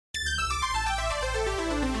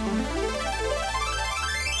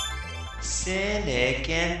Cynic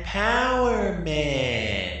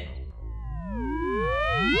Empowerment.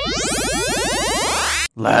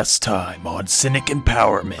 Last time on Cynic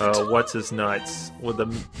Empowerment. What's his nuts? With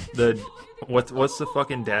what's the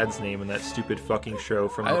fucking dad's name in that stupid fucking show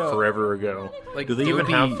from forever ago? Like, do they even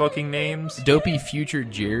have fucking names? Dopey Future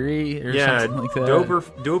Jerry or something like that?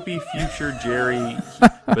 Dopey Future Jerry.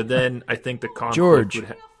 But then I think the conflict George.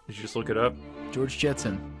 did you just look it up? George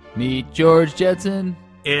Jetson. Meet George Jetson.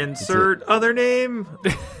 Insert other name.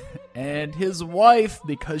 And his wife,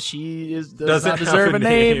 because she does not Doesn't deserve have a a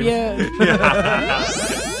name name. yet.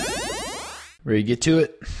 Ready to get to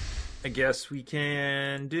it? I guess we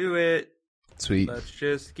can do it. Sweet. Let's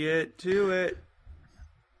just get to it.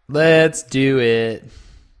 Let's do it.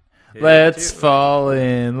 Let's fall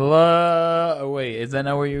in love. Oh, wait, is that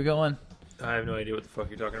not where you're going? I have no idea what the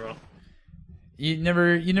fuck you're talking about. You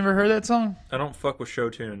never heard that song? I don't fuck with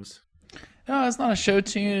show tunes. No, it's not a show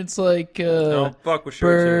tune. It's like I don't fuck with show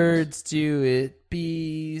birds do it,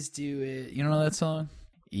 bees do it. You know that song?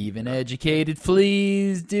 Even educated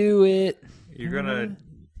fleas do it. We want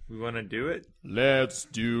to do it? Let's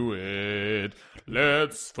do it.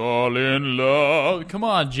 Let's fall in love. Come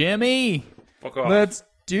on, Jimmy. Fuck off. Let's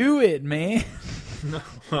do it, man.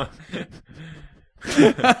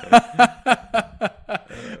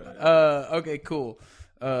 Okay, cool.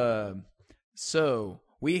 So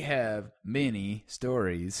we have many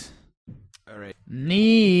stories. All right.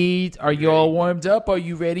 Are you all warmed up? Are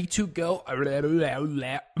you ready to go? Yeah.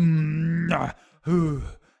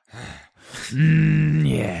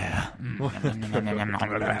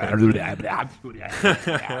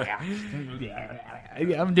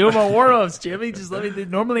 I'm doing my warm-ups, Jimmy. Just let me.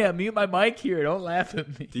 Normally, I mute my mic here. Don't laugh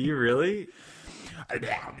at me. Do you really?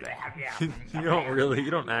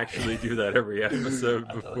 You don't actually do that every episode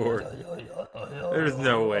before. There's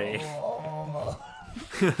no way.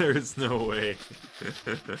 There's no way.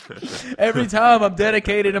 Every time I'm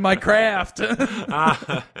dedicated to my craft.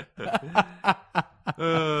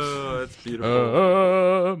 Oh, that's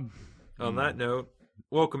beautiful. On that note,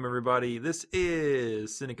 welcome everybody. This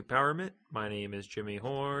is Cynic Empowerment. My name is Jimmy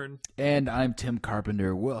Horn. And I'm Tim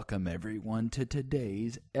Carpenter. Welcome everyone to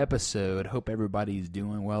today's episode. Hope everybody's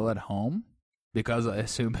doing well at home, because I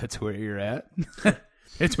assume that's where you're at.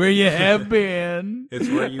 It's where you have been. It's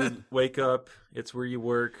where you wake up. It's where you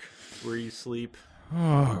work. It's where you sleep.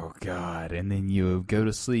 Oh, God. And then you go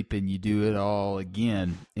to sleep and you do it all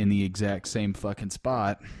again in the exact same fucking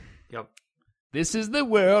spot. Yep. This is the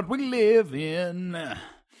world we live in.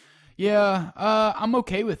 Yeah, I'm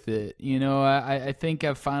okay with it. You know, I think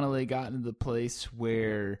I've finally gotten to the place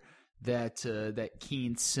where that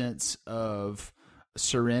keen sense of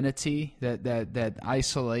serenity, that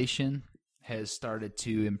isolation has started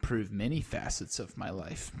to improve many facets of my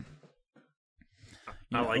life.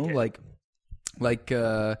 I like it.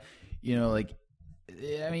 I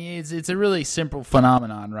mean, it's a really simple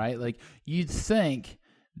phenomenon, right? Like, you'd think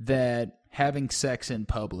that having sex in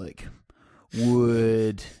public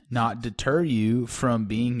would not deter you from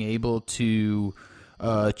being able to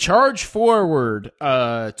charge forward,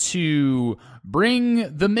 to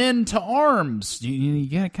bring the men to arms. You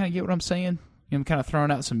gotta kind of get what I'm saying? I'm kind of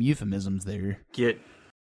throwing out some euphemisms there. Get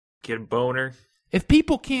a boner. If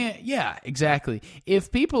people can't, yeah, exactly. If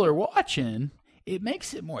people are watching, it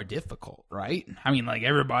makes it more difficult, right? I mean, like,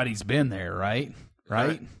 everybody's been there, right?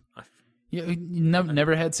 Right? You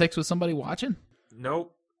never had sex with somebody watching?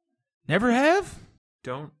 Nope. Never have?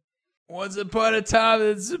 Don't. Once upon a time,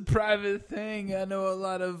 it's a private thing. I know a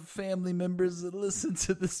lot of family members that listen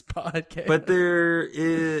to this podcast. But there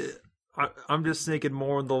is... I'm just thinking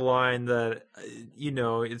more on the line that,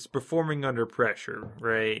 it's performing under pressure,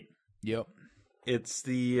 right? Yep. It's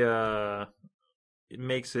the...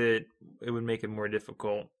 It would make it more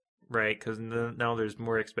difficult, right? Because now there's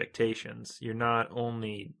more expectations. You're not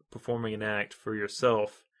only performing an act for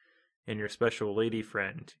yourself and your special lady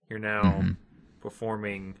friend. You're now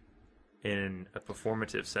performing in a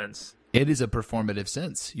performative sense. It is a performative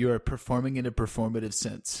sense. You are performing in a performative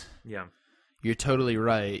sense. Yeah. You're totally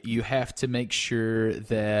right. You have to make sure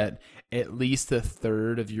that at least a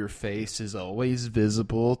third of your face is always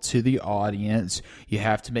visible to the audience. You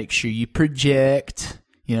have to make sure you project.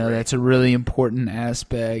 That's a really important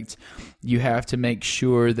aspect. You have to make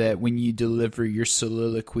sure that when you deliver your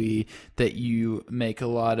soliloquy that you make a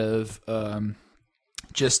lot of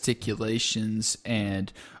gesticulations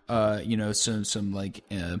and some like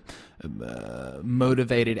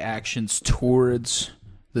motivated actions towards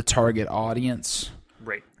the target audience.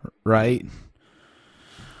 Right?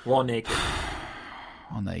 While naked.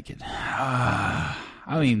 I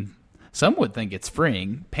mean, some would think it's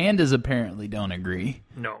freeing. Pandas apparently don't agree.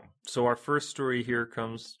 No. So our first story here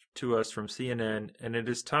comes to us from CNN, and it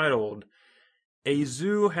is titled, "A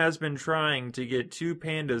zoo has been trying to get two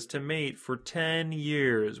pandas to mate for 10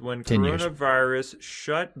 years. When 10 years. coronavirus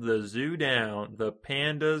shut the zoo down, the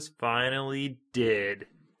pandas finally did."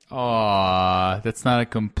 Aw, that's not a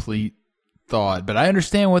complete thought, but I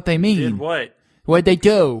understand what they mean. Did what? What'd they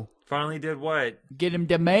do? Finally did what? Get him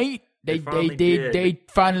to mate? They finally did. did. They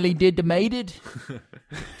finally did the mated.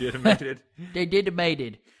 Did it make it? They did the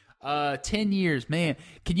mated. 10 years, man.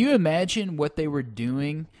 Can you imagine what they were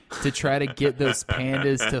doing to try to get those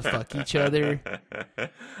pandas to fuck each other?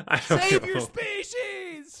 Save your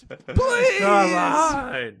species, please. Come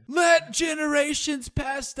on. Let generations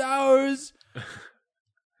past ours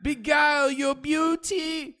beguile your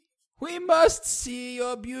beauty. We must see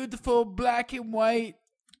your beautiful black and white,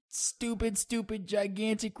 stupid,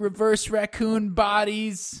 gigantic reverse raccoon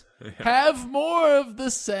bodies. Have more of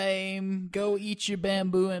the same. Go eat your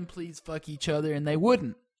bamboo and please fuck each other. And they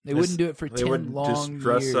wouldn't. They wouldn't do it for 10 would long just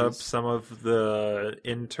dress years. up some of the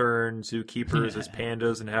intern zookeepers as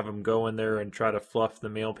pandas and have them go in there and try to fluff the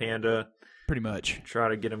male panda. Pretty much. Try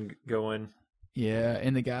to get them going. Yeah,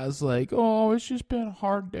 and the guy's like, oh, it's just been a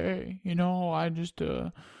hard day. You know, I just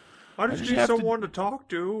need have someone to talk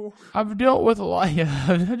to. I've dealt with a lot. Yeah,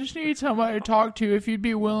 I just need somebody to talk to. If you'd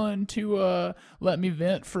be willing to let me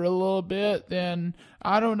vent for a little bit, then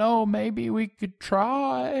I don't know. Maybe we could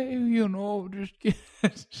try. You know, just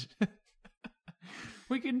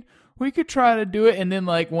we could try to do it. And then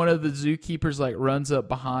like one of the zookeepers like runs up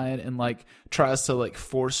behind and like tries to like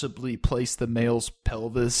forcibly place the male's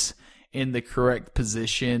pelvis in the correct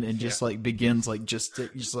position and just like begins like just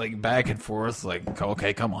like back and forth like,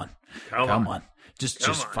 okay, come on. Just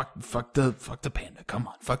fuck the panda. Come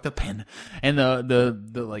on, fuck the panda. And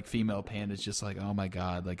the like female panda is just like, oh my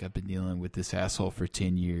God, like I've been dealing with this asshole for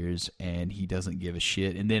 10 years and he doesn't give a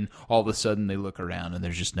shit. And then all of a sudden they look around and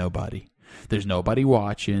there's just nobody. There's nobody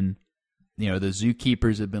watching. You know, the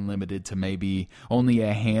zookeepers have been limited to maybe only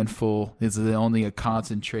a handful. There's only a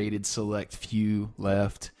concentrated select few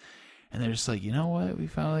left. And they're just like, you know what? We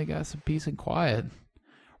finally got some peace and quiet.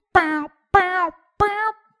 Bow, bow,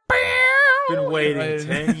 bow, bow. Been waiting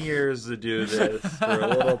 10 years to do this for a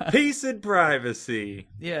little peace and privacy.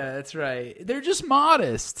 Yeah, that's right. They're just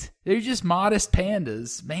modest. They're just modest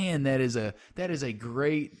pandas. Man, that is a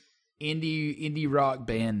great indie rock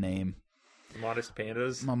band name. Modest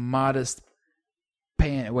pandas? Modest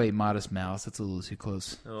Mouse. That's a little too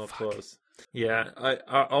close. Oh, close. Yeah,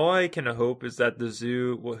 all I can hope is that the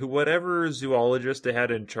zoo, whatever zoologist they had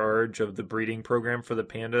in charge of the breeding program for the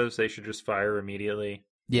pandas, they should just fire immediately.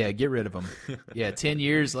 Yeah, get rid of them. Yeah, 10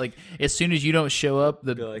 years. Like, as soon as you don't show up,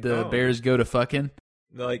 the bears go to fucking.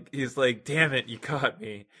 Like, he's like, damn it, you caught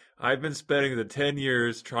me. I've been spending the 10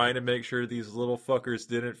 years trying to make sure these little fuckers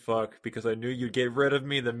didn't fuck because I knew you'd get rid of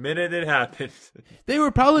me the minute it happened. They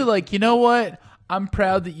were probably like, you know what? I'm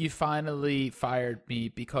proud that you finally fired me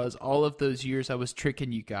because all of those years I was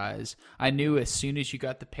tricking you guys. I knew as soon as you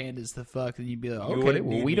got the pandas to fuck, then you'd be like, okay,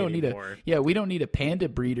 well, we don't need a panda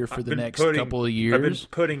breeder for the next couple of years. I've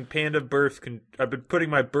been putting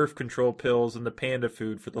my birth control pills in the panda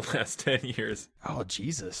food for the last 10 years. Oh,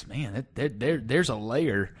 Jesus, man. There's a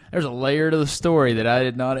layer. There's a layer to the story that I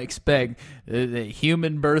did not expect. That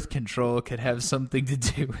human birth control could have something to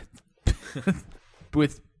do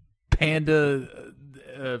with panda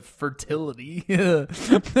fertility.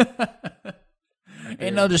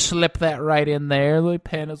 And I'll just slip that right in there. The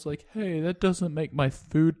panda's like, hey, that doesn't make my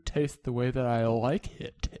food taste the way that I like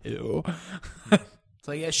it to. It's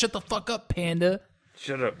like, yeah, shut the fuck up, panda.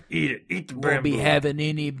 Shut up. Eat it. Eat the bamboo. Won't be having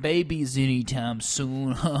any babies anytime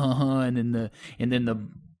soon. and then the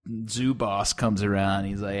zoo boss comes around.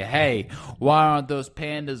 He's like, hey, why aren't those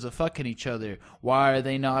pandas fucking each other? Why are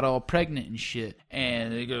they not all pregnant and shit?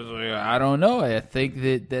 And he goes, I don't know. I think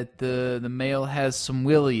that the male has some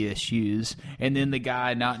willy issues. And then the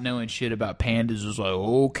guy not knowing shit about pandas was like,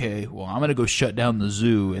 okay, well, I'm gonna go shut down the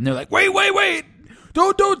zoo. And they're like, wait,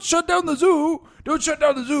 don't shut down the zoo. Don't shut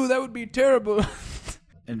down the zoo. That would be terrible.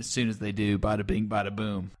 And as soon as they do, bada bing, bada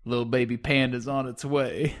boom, little baby panda's on its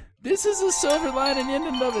way. This is a silver lining in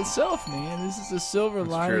and of itself, man. This is a silver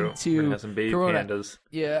lining to some baby Corona. pandas.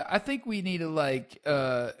 Yeah, I think we need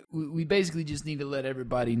to we basically just need to let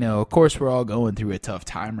everybody know. Of course, we're all going through a tough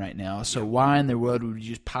time right now. So why in the world would we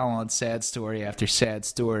just pile on sad story after sad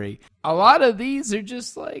story? A lot of these are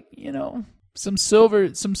just like, you know, some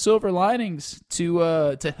silver linings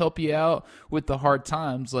to help you out with the hard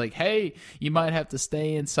times. Like, hey, you might have to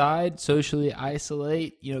stay inside, socially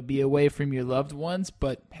isolate, you know, be away from your loved ones,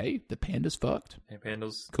 but hey, the panda's fucked. Hey,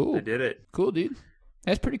 pandas, Cool. they did it. Cool, dude.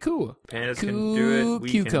 That's pretty cool. Pandas can do it. We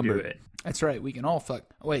cucumber. can do it. That's right. We can all fuck.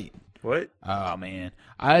 Wait. What? Oh, man.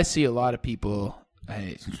 I see a lot of people.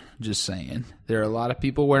 Hey, just saying. There are a lot of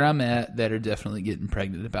people where I'm at that are definitely getting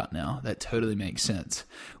pregnant about now. That totally makes sense.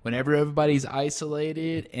 Whenever everybody's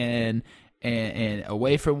isolated and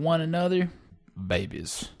away from one another,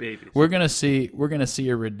 babies. We're gonna see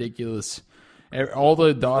a ridiculous. All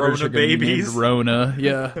the daughters Rona are going to be named babies. Rona.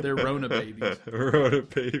 Yeah, they're Rona babies. Rona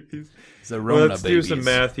babies. It's the Rona Let's babies. do some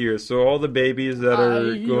math here. So all the babies that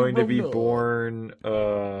are going to be Rona. born,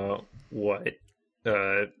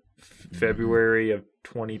 February of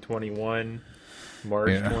 2021, March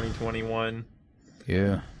 2021.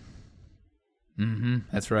 Yeah. Mm-hmm.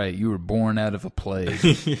 That's right. You were born out of a plague.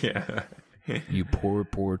 Yeah. You poor,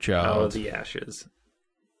 poor Out child. of the ashes.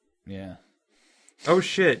 Yeah. Oh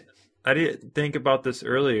shit. I didn't think about this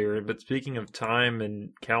earlier, but speaking of time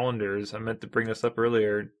and calendars, I meant to bring this up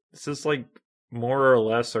earlier. This is like more or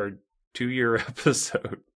less our 2-year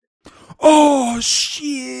episode. Oh,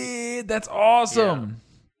 shit. That's awesome.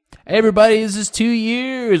 Everybody, this is 2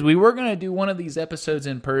 years. We were going to do one of these episodes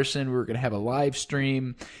in person. We were going to have a live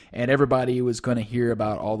stream, and everybody was going to hear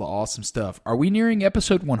about all the awesome stuff. Are we nearing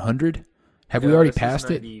episode 100? Have we already This is passed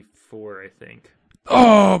it? 94, I think.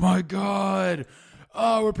 Oh, my God.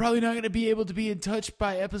 Oh, we're probably not going to be able to be in touch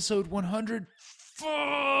by episode 100.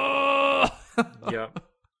 Fuck. Yep.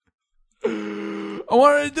 I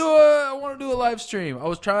wanted to do a live stream. I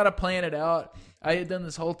was trying to plan it out. I had done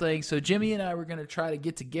this whole thing. So Jimmy and I were going to try to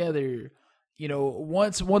get together,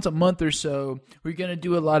 once a month or so. We're going to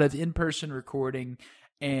do a lot of in-person recording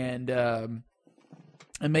and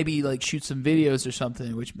maybe like shoot some videos or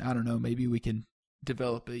something, which I don't know, maybe we can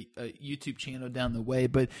develop a YouTube channel down the way,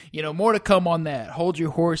 but more to come on that. Hold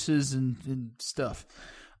your horses and stuff.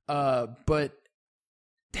 But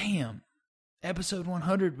damn, episode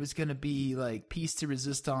 100 was going to be like Peace to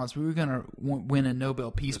Resistance. We were going to win a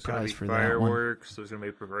Nobel Peace Prize for that one. Fireworks. There's going to be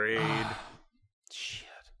a parade. Shit.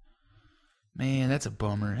 Man, that's a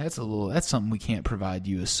bummer. That's something we can't provide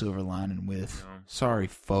you a silver lining with. No. Sorry,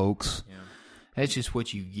 folks. Yeah. That's just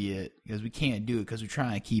what you get because we can't do it because we're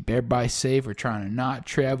trying to keep everybody safe. We're trying to not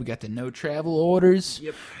travel. We got the no travel orders.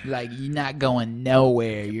 Yep. Like, you're not going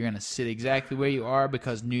nowhere. You're going to sit exactly where you are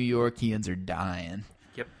because New Yorkians are dying.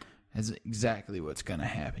 Yep. That's exactly what's going to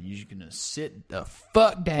happen. You're just going to sit the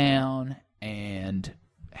fuck down and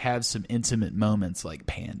have some intimate moments like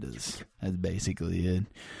pandas. That's basically it.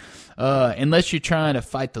 Unless you're trying to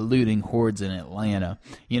fight the looting hordes in Atlanta,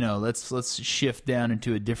 let's shift down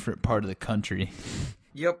into a different part of the country.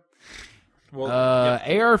 Yep. Well,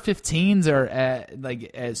 AR-15s are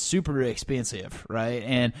at super expensive, right?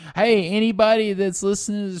 And hey, anybody that's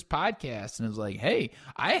listening to this podcast and is like, "Hey,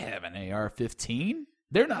 I have an AR-15,"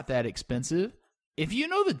 they're not that expensive. If you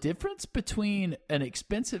know the difference between an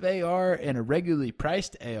expensive AR and a regularly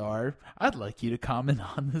priced AR, I'd like you to comment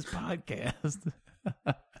on this podcast.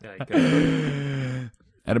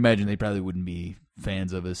 I'd imagine they probably wouldn't be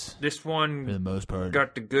fans of us this one for the most part.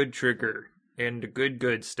 got the good trigger and the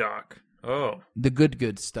good stock. Oh, The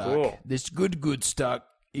good stock. Cool. This good stock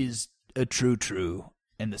is a true,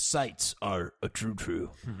 and the sights are a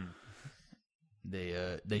true.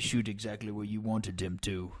 They shoot exactly where you wanted them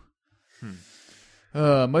to.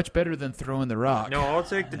 Much better than throwing the rock. no, I'll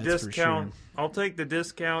take the That's for discount. sure. I'll take the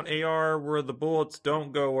discount AR where the bullets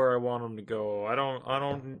don't go where I want them to go. I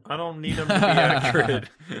don't need them to be accurate.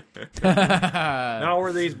 Not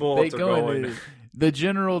where these bullets They are go going. into the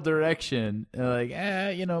general direction,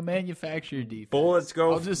 manufacturer defect. Bullets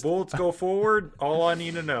go. I'll just- Bullets go forward. All I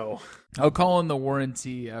need to know. I'll call in the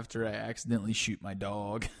warranty after I accidentally shoot my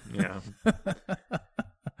dog. Yeah.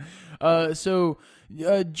 So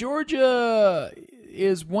Georgia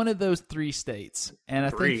is one of those 3 states, and I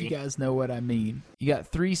think you guys know what I mean. You got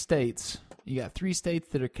 3 states. You got 3 states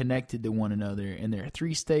that are connected to one another, and there are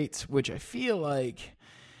 3 states which I feel like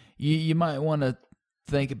you might want to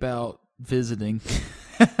think about visiting.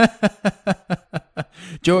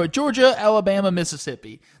 Georgia, Alabama,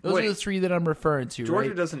 Mississippi. Those Wait. are the 3 that I'm referring to. Georgia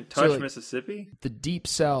right? doesn't So, touch like, Mississippi. the deep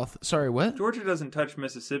South. Sorry, what? Georgia doesn't touch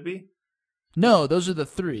Mississippi. No, those are the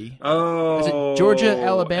 3. Oh, Is it Georgia,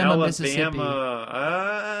 Alabama, Mississippi? Yeah.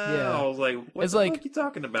 I was like, what It's the like- fuck are you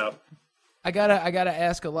talking about? I gotta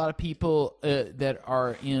ask a lot of people that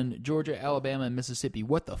are in Georgia, Alabama, and Mississippi.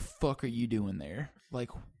 What the fuck are you doing there? Like,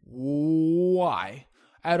 why?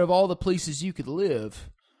 Out of all the places you could live,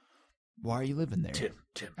 why are you living there? Tim.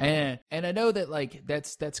 And I know that like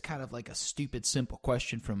that's kind of like a stupid simple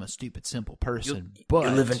question from a stupid simple person. But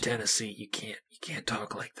You live in Tennessee. You can't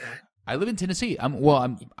talk like that. I live in Tennessee. I'm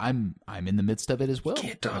in the midst of it as well.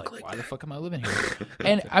 can't talk like why the that. fuck am I living here?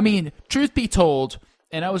 And I mean, truth be told,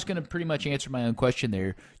 and I was going to pretty much answer my own question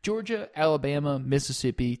there. Georgia, Alabama,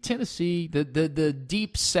 Mississippi, Tennessee, the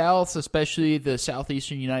deep south, especially the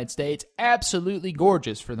southeastern United States, absolutely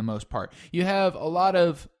gorgeous for the most part. You have a lot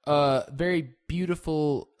of very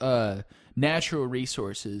beautiful natural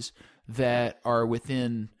resources that are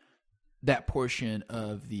within that portion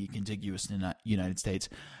of the contiguous United States.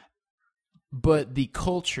 But the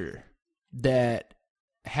culture that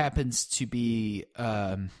happens to be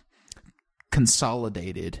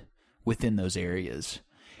consolidated within those areas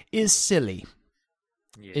is silly.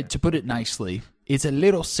 Yeah. To put it nicely, it's a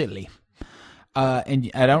little silly.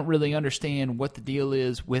 And I don't really understand what the deal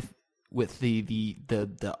is with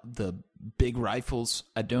the big rifles.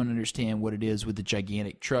 I don't understand what it is with the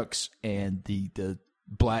gigantic trucks and the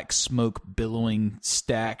black smoke billowing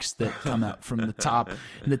stacks that come out from the top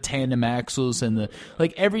and the tandem axles and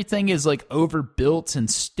everything is overbuilt and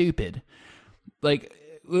stupid.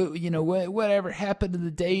 Whatever happened to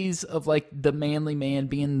the days of the manly man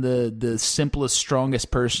being the simplest,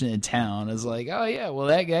 strongest person in town is oh yeah, well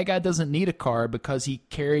that guy doesn't need a car because he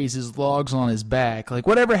carries his logs on his back.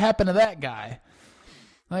 Whatever happened to that guy?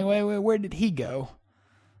 Where did he go?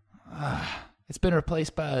 It's been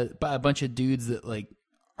replaced by a bunch of dudes that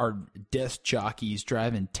are desk jockeys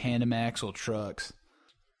driving tandem axle trucks.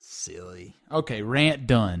 Silly. Okay, rant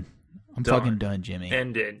done. I'm fucking done, Jimmy.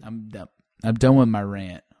 Ended. I'm done with my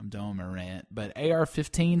rant. But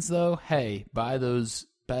AR-15s though, hey, buy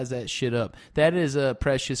that shit up. That is a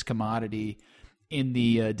precious commodity in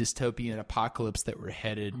the dystopian apocalypse that we're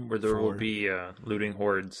headed where there will be looting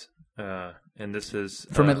hordes. And this is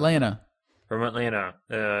from Atlanta. From Atlanta.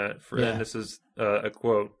 And this is a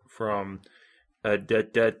quote from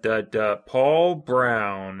Paul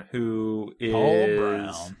Brown, who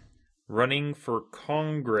is running for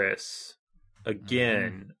Congress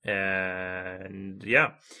again. And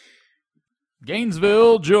yeah.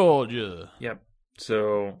 Gainesville, Georgia. Yep.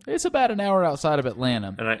 So it's about an hour outside of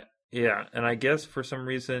Atlanta. And I guess for some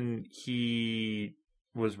reason he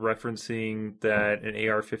was referencing that an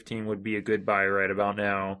AR-15 would be a good buy right about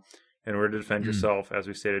now in order to defend yourself, as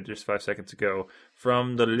we stated just 5 seconds ago,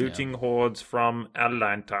 from the looting hordes from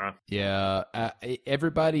Atlanta. Yeah,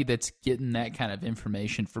 everybody that's getting that kind of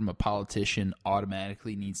information from a politician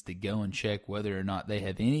automatically needs to go and check whether or not they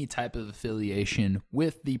have any type of affiliation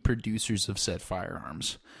with the producers of said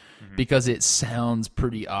firearms, because it sounds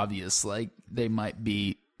pretty obvious like they might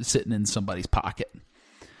be sitting in somebody's pocket.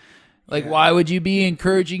 Why would you be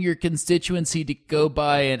encouraging your constituency to go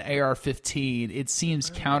buy an AR-15? It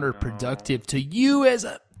seems counterproductive to you as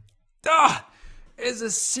a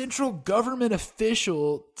central government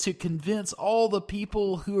official to convince all the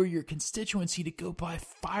people who are your constituency to go buy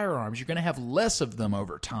firearms. You're going to have less of them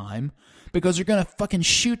over time because they're going to fucking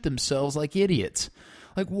shoot themselves like idiots.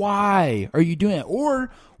 Why are you doing it?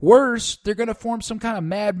 Or worse, they're going to form some kind of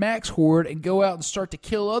Mad Max horde and go out and start to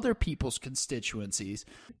kill other people's constituencies.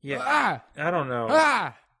 Yeah, I don't know.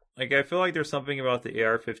 I feel like there's something about the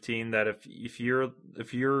AR-15 that if your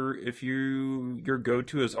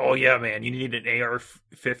go-to is, oh yeah, man, you need an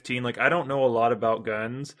AR-15. I don't know a lot about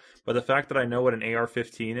guns, but the fact that I know what an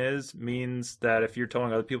AR-15 is means that if you're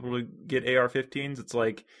telling other people to get AR-15s, it's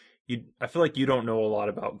I feel like you don't know a lot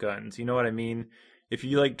about guns. You know what I mean? If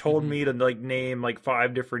you told me to name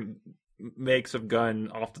 5 different makes of gun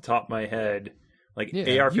off the top of my head,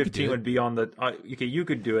 AR-15 would be on the. Okay, you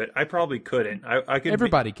could do it. I probably couldn't. I could.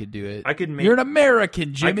 Everybody could do it. I could. You're an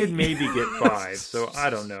American, Jimmy. I could maybe get 5. So I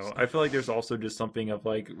don't know. I feel like there's also just something of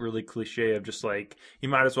really cliche of just you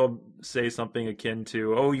might as well say something akin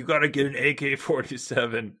to, oh, you got to get an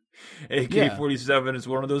AK-47. AK-47 is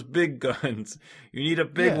one of those big guns. You need a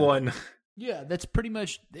big one. Yeah, that's pretty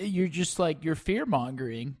much, you're just you're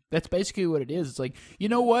fear-mongering. That's basically what it is. It's you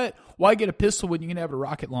know what? Why get a pistol when you can have a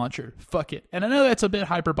rocket launcher? Fuck it. And I know that's a bit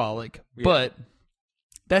hyperbolic, but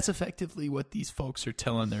that's effectively what these folks are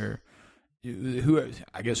telling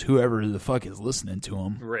whoever the fuck is listening to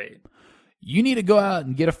them. Right. You need to go out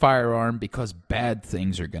and get a firearm because bad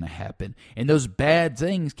things are going to happen. And those bad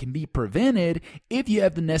things can be prevented if you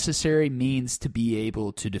have the necessary means to be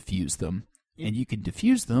able to defuse them. And you can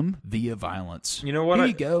diffuse them via violence. You know what? Here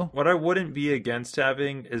you go. What I wouldn't be against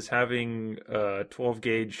having is having a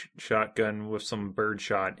 12-gauge shotgun with some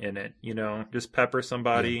birdshot in it. Just pepper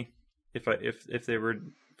somebody if they were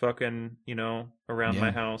fucking around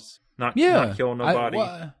my house, not kill nobody.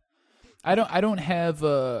 I don't have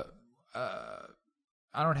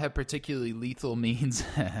particularly lethal means.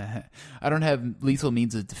 I don't have lethal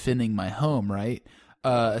means of defending my home, right?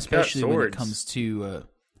 Especially when it comes to.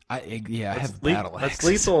 I have battle axe. That's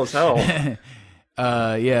lethal as hell.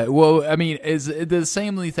 Yeah. Well, I mean, is the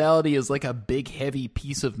same lethality as like a big heavy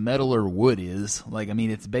piece of metal or wood is. Like, I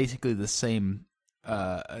mean, it's basically the same.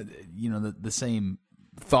 The same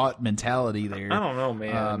thought mentality there. I don't know,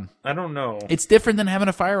 man. I don't know. It's different than having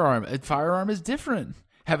a firearm. A firearm is different.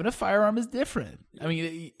 Having a firearm is different. I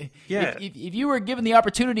mean, Yeah. if you were given the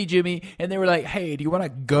opportunity, Jimmy, and they were like, "Hey, do you want a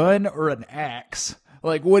gun or an axe?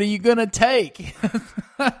 Like, what are you gonna take?"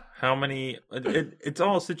 How many? It's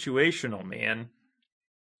all situational, man.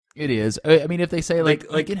 It is. I mean, if they say like you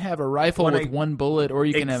Like, can have a rifle when with one bullet, or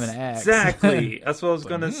you can have an axe. Exactly. That's what I was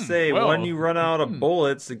gonna say. well, When you run out of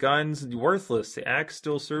bullets, the gun's worthless. The axe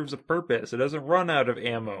still serves a purpose. It doesn't run out of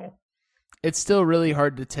ammo. It's still really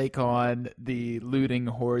hard to take on the looting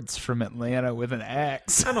hordes from Atlanta with an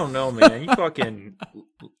axe. I don't know, man. You fucking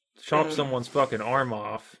chop someone's fucking arm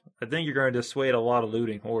off. I think you're going to dissuade a lot of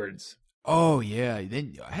looting hordes. Oh yeah.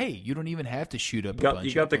 Then hey, you don't even have to shoot up a bunch.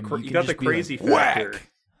 You got the of them. you can got the just be crazy like, factor.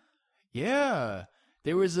 whack! Yeah.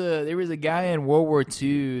 There was a guy in World War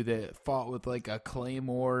II that fought with like a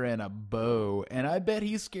claymore and a bow, and I bet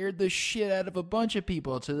he scared the shit out of a bunch of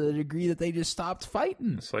people to the degree that they just stopped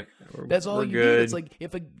fighting. It's like That's all we're you good. need. It's like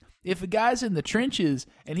if a guy's in the trenches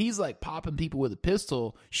and he's like popping people with a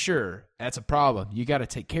pistol, sure, that's a problem. You got to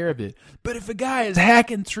take care of it. But if a guy is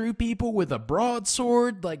hacking through people with a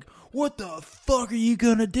broadsword, like what the fuck are you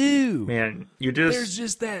gonna do? Man, you There's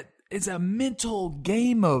just that. It's a mental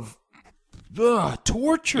game of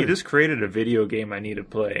torture. just created a video game I need to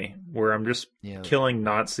play where I'm just killing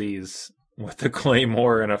Nazis with a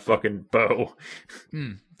claymore and a fucking bow.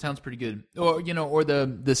 Sounds pretty good. Or or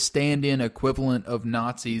the stand-in equivalent of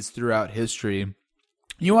Nazis throughout history.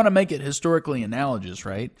 You want to make it historically analogous,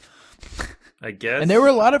 right? I guess. And there were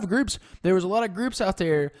a lot of groups. There was a lot of groups out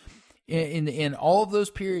there in all of those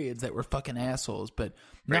periods that were fucking assholes. But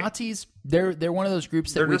Right. Nazis, they're one of those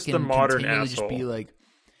groups that They're we just can the modern continually just be asshole. like,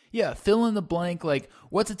 yeah, fill in the blank. Like,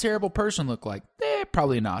 what's a terrible person look like?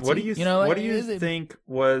 Probably a Nazi. What do you like, think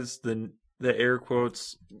was the air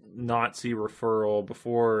quotes Nazi referral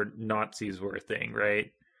before Nazis were a thing,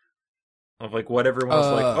 right? Of like what everyone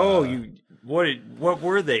was like, what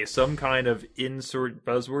were they? Some kind of insert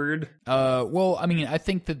buzzword? Well, I mean, I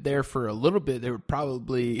think that there for a little bit they were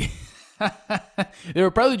probably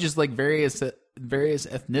just like various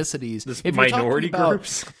ethnicities. This If you're talking minority about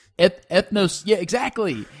groups? ethnos, yeah,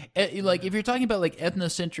 exactly. Like if you're talking about like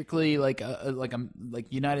ethnocentrically, like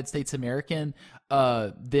United States American,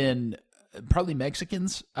 then probably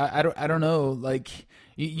Mexicans. I don't know. Like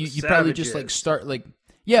you probably just like Savages. start like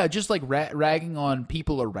just like ragging on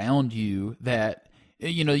people around you that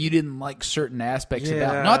you didn't like certain aspects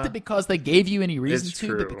about. Yeah. Not that because they gave you any reason It's to,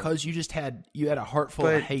 true. but because you just had a heart full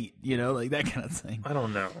of But- hate. Like that kind of thing. I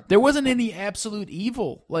don't know. There wasn't any absolute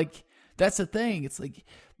evil. Like that's the thing. It's like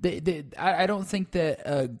I don't think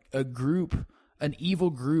that an evil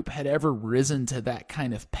group had ever risen to that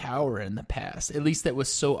kind of power in the past. At least that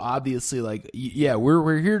was so obviously like, yeah,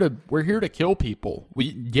 we're here to kill people.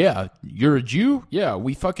 You're a Jew. Yeah,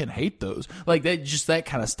 we fucking hate those. Like that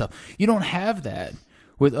kind of stuff. You don't have that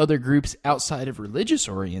with other groups outside of religious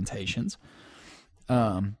orientations.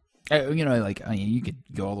 You could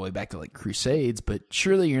go all the way back to like Crusades, but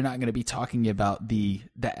surely you're not going to be talking about the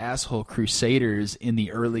asshole Crusaders in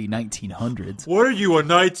the early 1900s. What are you, a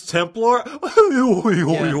Knights Templar?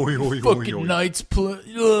 Fucking Knights,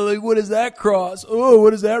 like what is that cross? Oh,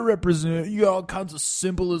 what does that represent? You got all kinds of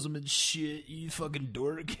symbolism and shit. You fucking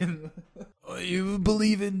dork. You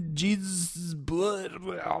believe in Jesus' blood?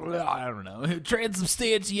 I don't know.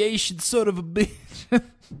 Transubstantiation, son of a bitch.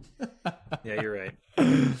 Yeah, you're right.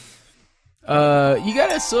 You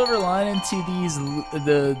got a silver lining to these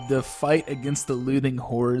the fight against the looting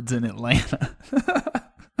hordes in Atlanta.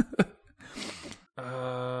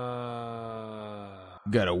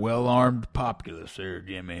 Got a well-armed populace there,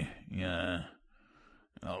 Jimmy. Yeah,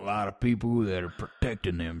 a lot of people that are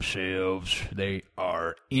protecting themselves. They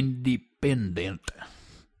are independent.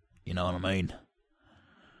 You know what I mean?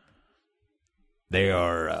 They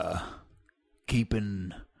are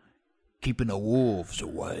keeping the wolves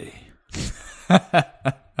away.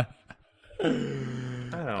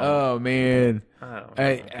 Oh man,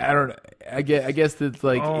 I don't. I guess that's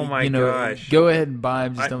like Oh my gosh. Go ahead and buy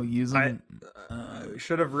them, just don't use them. I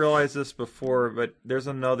should have realized this before, but there's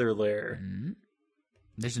another layer.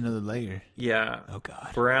 There's another layer. Yeah. Oh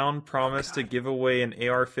god. Brown promised to give away an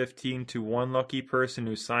AR-15 to one lucky person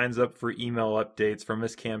who signs up for email updates from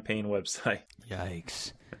his campaign website.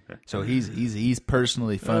 Yikes. So he's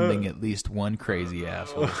personally funding at least one crazy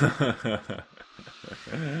asshole.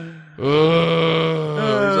 He's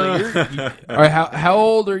like, all right, how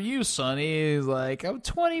old are you, Sonny? He's like, I'm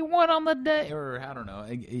 21 on the day, or I don't know.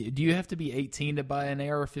 Do you have to be 18 to buy an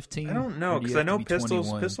AR-15? I don't know, because I know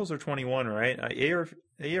pistols are 21, right?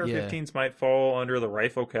 AR-15s might fall under the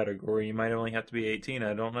rifle category. You might only have to be 18.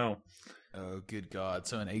 I don't know. Oh, good God!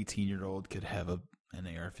 So an 18-year-old could have an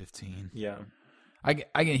AR-15. Yeah, I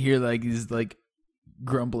can hear like these like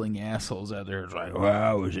grumbling assholes out there. It's like, well,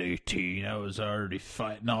 I was 18. I was already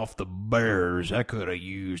fighting off the bears. I could have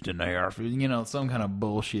used an AR-15. You know, some kind of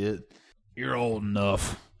bullshit. You're old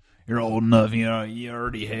enough. You know, you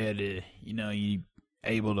already had it. You know, you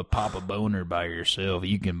able to pop a boner by yourself.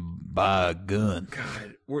 You can buy a gun.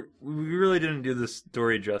 God, we really didn't do this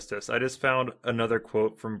story justice. I just found another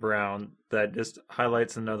quote from Brown that just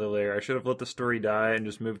highlights another layer. I should have let the story die and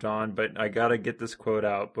just moved on, but I gotta get this quote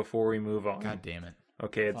out before we move on. God damn it.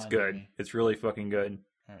 Okay, it's good. It's really fucking good.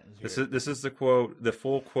 All right, This is the quote, the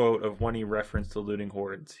full quote of when he referenced the looting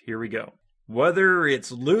hordes. Here we go. Whether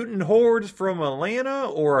it's looting hordes from Atlanta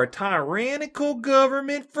or a tyrannical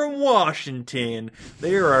government from Washington,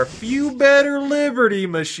 there are few better Liberty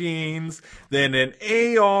machines than an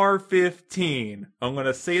AR-15. I'm going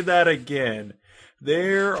to say that again.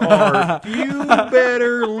 There are few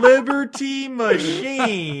better Liberty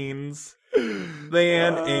machines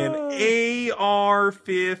than an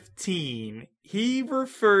AR-15. He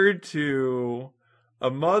referred to a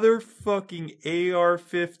motherfucking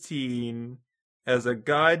AR-15 as a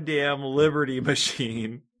goddamn Liberty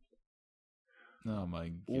machine. Oh my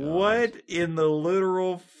God. What in the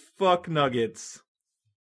literal fuck nuggets?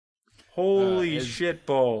 Holy shit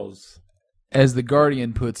balls. As The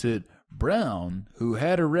Guardian puts it, Brown, who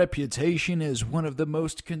had a reputation as one of the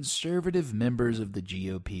most conservative members of the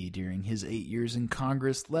GOP during his 8 years in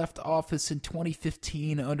Congress, left office in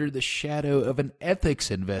 2015 under the shadow of an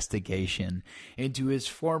ethics investigation into his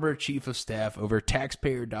former chief of staff over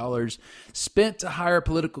taxpayer dollars spent to hire a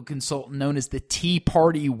political consultant known as the Tea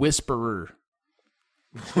Party Whisperer.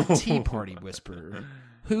 The Tea Party Whisperer.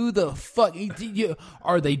 Who the fuck?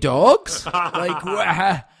 Are they dogs?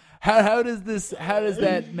 Like, How does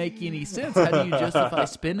that make any sense? How do you justify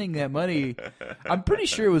spending that money? I'm pretty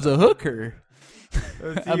sure it was a hooker.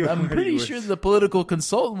 I'm pretty sure the political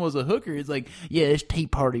consultant was a hooker. It's like, yeah, this Tea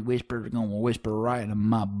Party whisperer is gonna whisper right in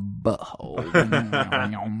my butthole.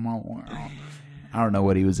 I don't know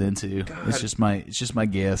what he was into. God. It's just my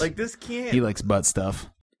guess. Like, this can't. He likes butt stuff.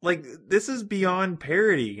 Like, this is beyond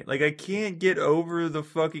parody. Like, I can't get over the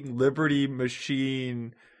fucking Liberty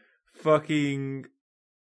machine fucking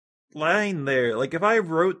line there. Like, if I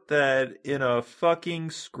wrote that in a fucking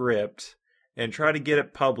script and try to get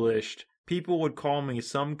it published, people would call me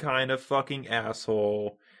some kind of fucking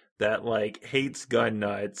asshole that, like, hates gun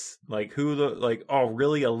nuts. Like, oh,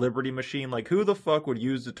 really, a Liberty machine? Like, who the fuck would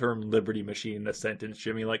use the term Liberty machine in a sentence,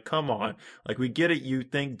 Jimmy? Like, come on. Like, we get it, you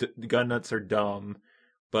think gun nuts are dumb,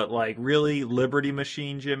 but, like, really, Liberty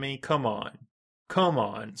machine, Jimmy? Come on.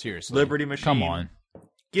 Seriously. Liberty machine. Come on.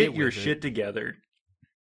 Get your shit together.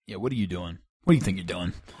 Yeah, what are you doing? What do you think you're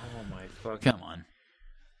doing? Oh my fucking... Come on.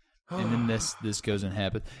 And then this goes and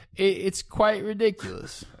happens. It's quite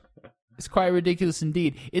ridiculous. It's quite ridiculous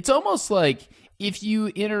indeed. It's almost like if you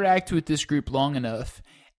interact with this group long enough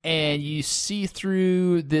and you see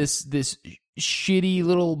through this shitty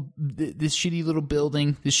little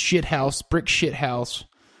building, this shit house, brick shit house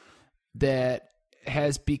that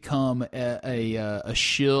has become a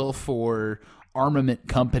shill for armament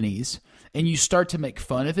companies, and you start to make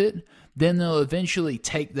fun of it, then they'll eventually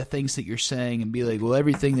take the things that you're saying and be like, well,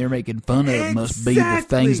 everything they're making fun of must be the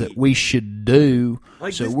things that we should do,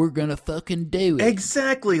 like so we're gonna fucking do it.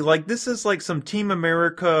 Exactly. Like, this is like some Team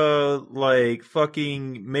America, like,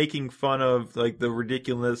 fucking making fun of, like, the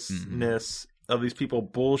ridiculousness of these people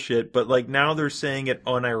bullshit, but, like, now they're saying it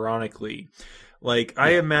unironically. Like,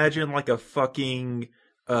 I imagine, like, a fucking...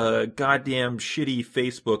 goddamn shitty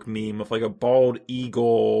Facebook meme of like a bald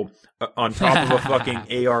eagle on top of a fucking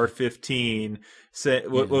AR-15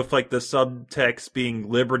 with like the subtext being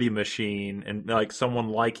Liberty machine and like someone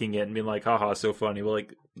liking it and being like, haha, so funny. But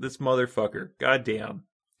like, this motherfucker, goddamn.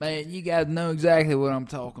 Man, you guys know exactly what I'm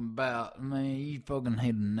talking about. Man, you fucking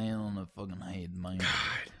hit a nail on the fucking head, man. God.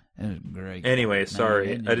 It was great. Anyway,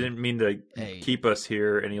 sorry. I didn't mean to keep us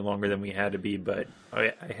here any longer than we had to be, but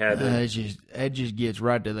I had to. It just gets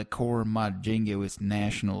right to the core of my jingoist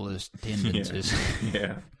nationalist tendencies.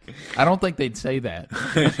 Yeah. I don't think they'd say that.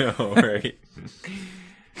 I know, right?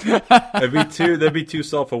 That'd be too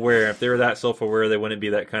self-aware. If they were that self-aware, they wouldn't be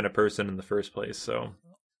that kind of person in the first place, so.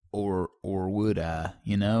 Or would I?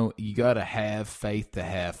 You know, you gotta have faith to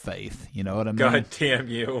have faith. You know what I mean? God damn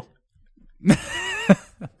you.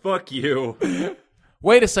 Fuck you.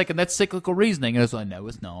 Wait a second, that's cyclical reasoning. And I was like, no,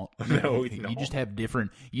 it's not. No, it's You not. just have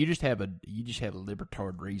different. You just have a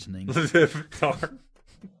libertard reasoning. No,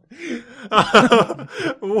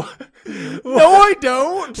 No, I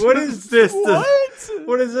don't. What is this? What?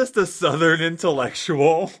 What is this? The Southern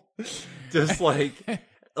intellectual, just like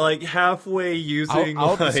halfway using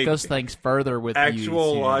I'll like discuss things further with you actual as soon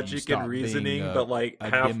as you logic stop and being reasoning, a- but like a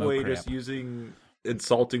halfway Democrat. just using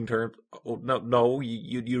insulting terms. Oh, no,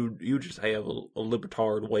 you just have a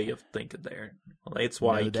libertard way of thinking there. That's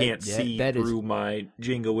why No, you that- can't that- see that is- through my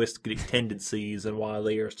jingoistic tendencies and why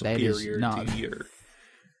they are That is superior not-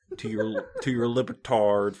 to your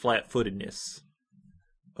libertard flat-footedness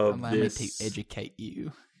of Allow this. me to educate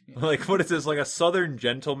you. Like, what is this? Like a Southern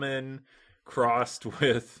gentleman crossed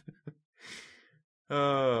with.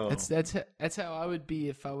 Oh, That's how I would be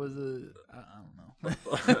if I was I don't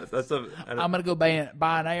know. that's a I'm gonna go buy an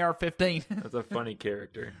AR-15. that's a funny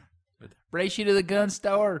character. Race you to the gun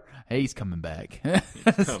store. Hey, he's coming back. Come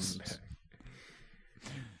back.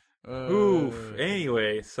 Oof.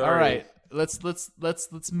 Anyway, sorry. All right,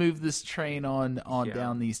 let's move this train on Yeah.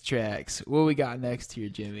 down these tracks. What we got next here,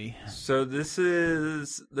 Jimmy? So this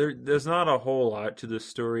is there's not a whole lot to this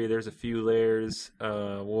story. There's a few layers.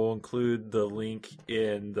 We'll include the link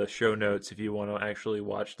in the show notes if you want to actually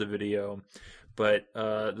watch the video. But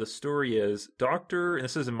the story is and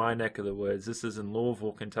this is in my neck of the woods. This is in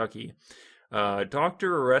Louisville, Kentucky.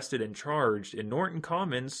 Doctor arrested and charged in Norton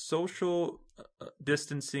Commons social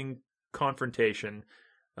distancing confrontation.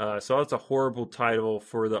 So that's a horrible title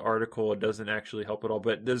for the article. It doesn't actually help at all.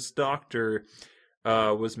 But this doctor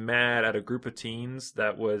was mad at a group of teens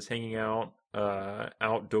that was hanging out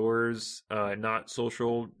outdoors, not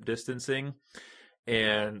social distancing.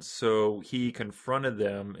 And so he confronted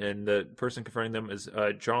them, and the person confronting them is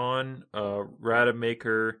John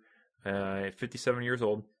Rademacher, 57 years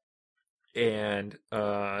old. And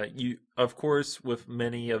you, of course, with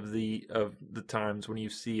many of the times when you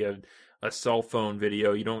see a cell phone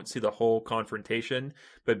video, you don't see the whole confrontation.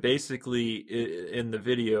 But basically, in the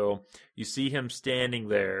video, you see him standing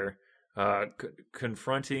there,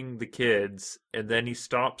 confronting the kids, and then he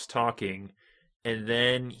stops talking. And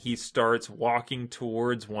then he starts walking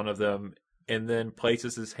towards one of them and then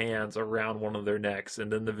places his hands around one of their necks.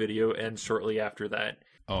 And then the video ends shortly after that.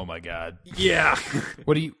 Oh my God! Yeah.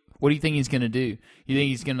 What do you think he's gonna do? You think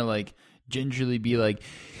he's gonna like gingerly be like,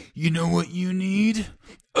 you know what you need?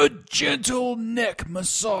 A gentle neck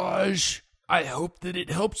massage. I hope that it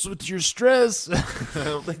helps with your stress. I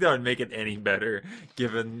don't think that would make it any better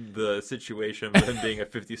given the situation of him being a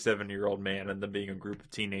 57-year-old man and them being a group of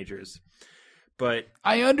teenagers. But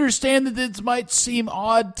I understand that this might seem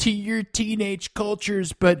odd to your teenage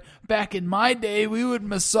cultures, but back in my day, we would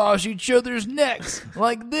massage each other's necks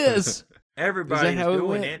like this. everybody's how it doing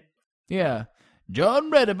went? it. Yeah. John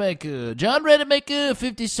Rademacher,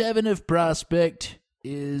 57 of Prospect,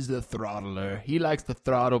 is the throttler. He likes to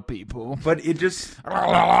throttle people. But it just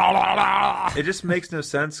makes no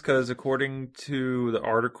sense because according to the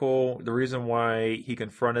article, the reason why he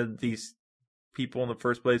confronted these people in the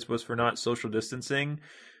first place was for not social distancing.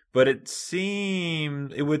 But it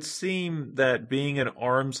would seem that being an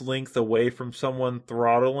arm's length away from someone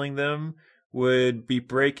throttling them would be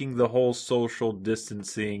breaking the whole social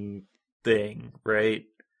distancing thing, right?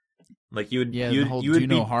 Like the whole do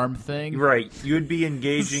no harm thing. Right. You would be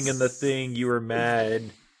engaging in the thing you were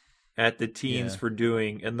mad at the teens for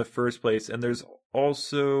doing in the first place. And there's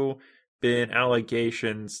also been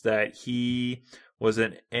allegations that he was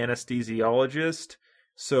an anesthesiologist.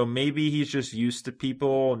 So maybe he's just used to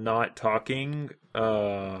people not talking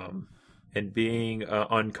and being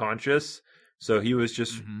unconscious. So he was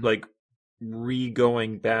just like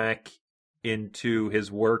going back into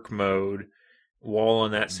his work mode while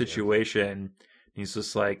in that situation. He's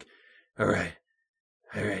just like, all right,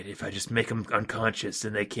 if I just make them unconscious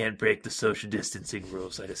and they can't break the social distancing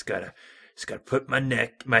rules, I just gotta put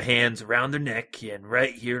my hands around their neck and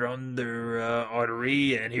right here on their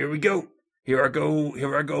artery, and here we go. Here I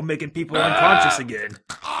go making people unconscious again.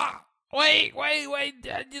 Wait,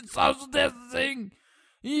 it's social distancing.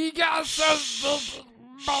 You got social.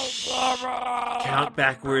 Count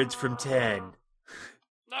backwards from 10.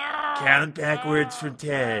 Count backwards from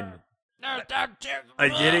 10. I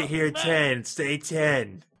did it here 10. Stay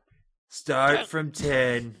 10. Start from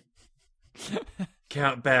 10.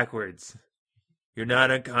 Count backwards. You're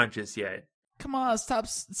not unconscious yet. Come on, stop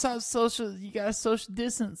social. You gotta social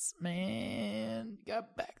distance, man. You gotta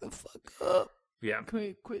back the fuck up. Yeah.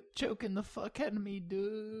 Quit choking the fuck out of me,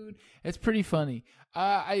 dude. It's pretty funny.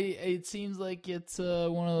 It seems like it's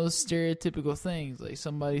one of those stereotypical things. Like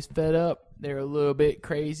somebody's fed up, they're a little bit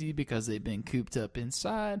crazy because they've been cooped up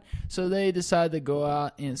inside. So they decide to go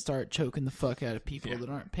out and start choking the fuck out of people that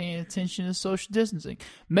aren't paying attention to social distancing.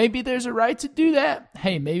 Maybe there's a right to do that.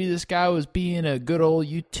 Hey, maybe this guy was being a good old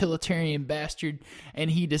utilitarian bastard and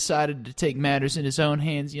he decided to take matters in his own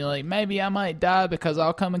hands. You know, like, maybe I might die because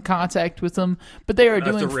I'll come in contact with them, but they are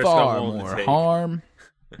doing far more harm.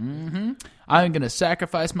 I'm going to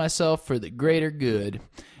sacrifice myself for the greater good.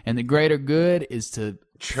 And the greater good is to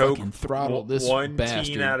choke fucking throttle this one bastard.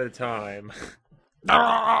 teen at a time.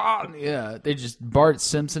 Yeah, they just Bart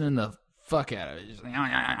Simpson in the fuck out of it. Just,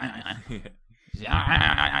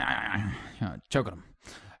 choking him.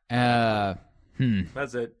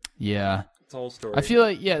 That's it. Yeah. It's the whole story. I feel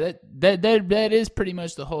like, yeah, that is pretty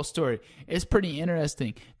much the whole story. It's pretty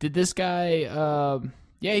interesting. Did this guy,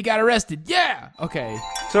 yeah, he got arrested. Yeah! Okay.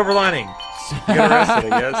 Silver lining. He got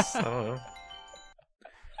arrested, I guess. I don't know.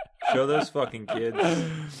 Show those fucking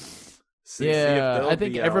kids. See if I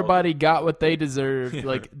think everybody got what they deserved.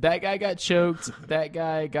 Like, that guy got choked. That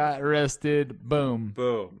guy got arrested. Boom.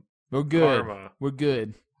 Boom. We're good. Karma. We're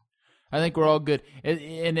good. I think we're all good.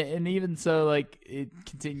 And even so, like, it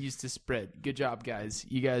continues to spread. Good job, guys.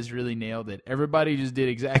 You guys really nailed it. Everybody just did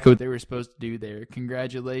exactly what they were supposed to do there.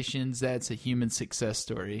 Congratulations. That's a human success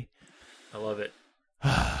story. I love it.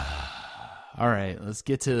 All right, let's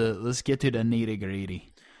get to the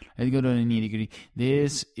nitty-gritty. Let's go to the nitty-gritty.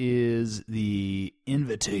 This is the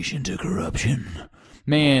invitation to corruption.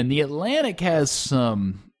 Man, The Atlantic has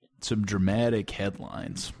some dramatic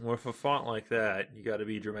headlines. Well, with a font like that, you got to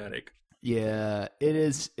be dramatic. Yeah, it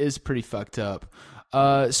is pretty fucked up.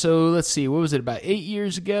 So let's see. What was it, about 8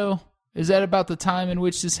 years ago? Is that about the time in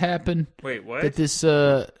which this happened? Wait, what? That this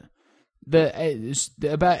about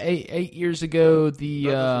 8 years ago. The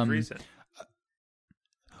This was recent.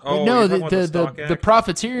 no, you're talking about the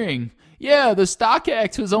profiteering. Yeah, the Stock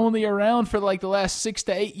Act was only around for like the last 6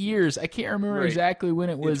 to 8 years. I can't remember exactly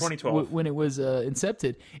when it was. 2012. When it was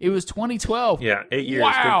incepted. It was 2012. Yeah, 8 years.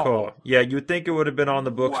 Wow. Good call. Yeah, you would think it would have been on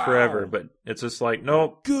the books forever, but it's just like,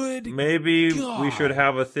 nope. Good. Maybe God. we should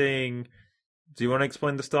have a thing. Do you want to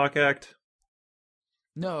explain the Stock Act?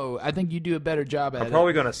 No, I think you do a better job at it. I'm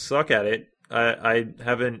probably going to suck at it. I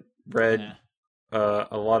haven't read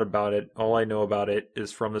a lot about it. All I know about it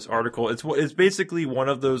is from this article. It's basically one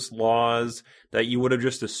of those laws that you would have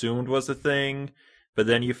just assumed was a thing, but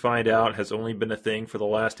then you find out has only been a thing for the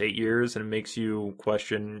last 8 years, and it makes you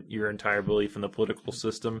question your entire belief in the political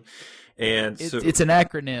system. And it's an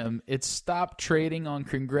acronym. It's Stop Trading on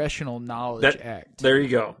Congressional Knowledge Act. There you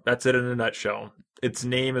go. That's it in a nutshell. Its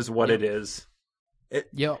name is what it is.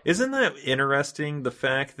 Isn't that interesting? The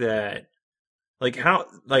fact that,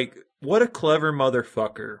 what a clever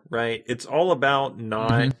motherfucker, right? It's all about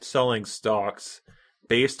not selling stocks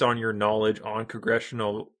based on your knowledge on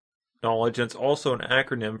congressional knowledge. And it's also an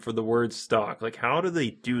acronym for the word stock. Like, how do they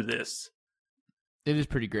do this? It is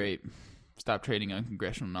pretty great. Stop trading on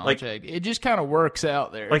congressional knowledge. It just kind of works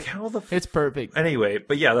out there. Like, how the... It's perfect. Anyway,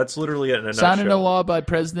 but yeah, that's literally it in a nutshell. Signed into law by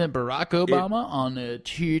President Barack Obama on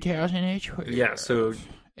 2012. Yeah, so...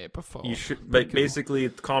 April 4th. You should, but basically,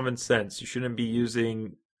 it's common sense. You shouldn't be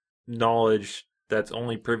using knowledge that's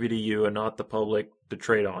only privy to you and not the public to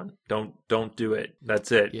trade on. Don't do it.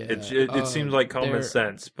 That's it. Yeah. It seems like common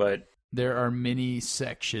sense, but there are many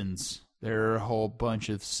sections. There are a whole bunch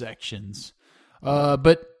of sections.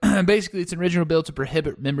 But basically, it's an original bill to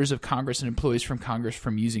prohibit members of Congress and employees from Congress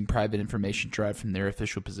from using private information derived from their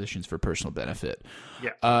official positions for personal benefit.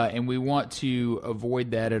 Yeah. And we want to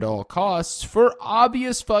avoid that at all costs for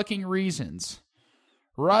obvious fucking reasons.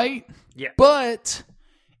 Right? Yeah. But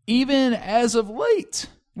even as of late,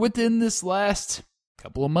 within this last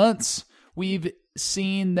couple of months, we've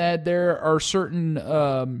seen that there are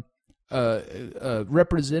certain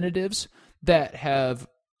representatives that have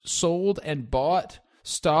sold and bought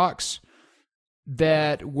stocks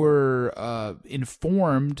that were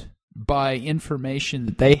informed by information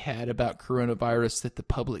that they had about coronavirus that the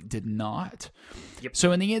public did not. Yep.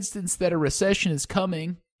 So in the instance that a recession is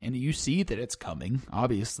coming, and you see that it's coming,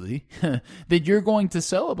 obviously, that you're going to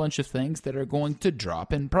sell a bunch of things that are going to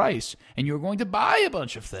drop in price. And you're going to buy a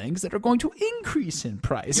bunch of things that are going to increase in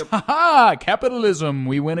price. Yep. Ha-ha! Capitalism,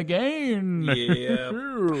 we win again.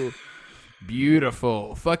 Yeah.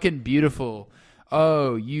 Beautiful. Fucking beautiful.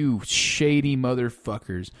 Oh, you shady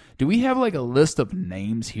motherfuckers. Do we have like a list of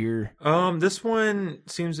names here? This one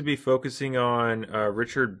seems to be focusing on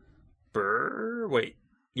Richard Burr. Wait.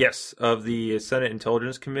 Yes, of the Senate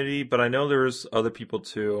Intelligence Committee, but I know there's other people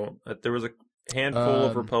too. There was a handful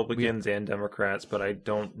of Republicans and Democrats, but I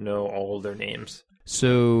don't know all of their names.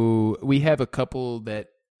 So we have a couple that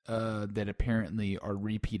that apparently are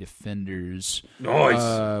repeat offenders.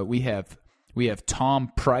 Nice. We have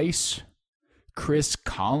Tom Price, Chris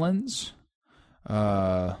Collins.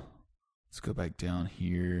 Let's go back down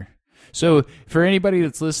here. So for anybody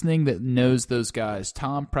that's listening that knows those guys,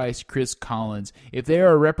 Tom Price, Chris Collins, if they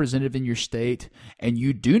are a representative in your state and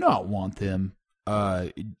you do not want them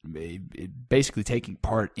basically taking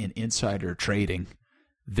part in insider trading,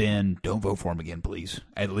 then don't vote for them again, please.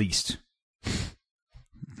 At least.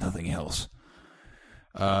 Nothing else.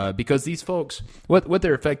 Because these folks, what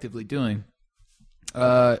they're effectively doing,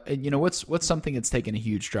 what's something that's taken a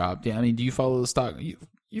huge drop? I mean, do you follow the stock? You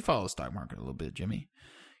follow the stock market a little bit, Jimmy.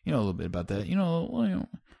 You know a little bit about that. You know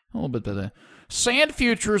a little bit about that. Sand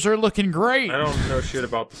futures are looking great. I don't know shit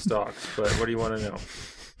about the stocks, but what do you want to know?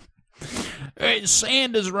 Hey,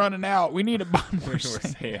 sand is running out. We need to buy more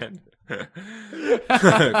sand.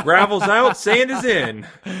 Gravel's out, sand is in.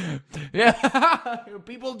 Yeah,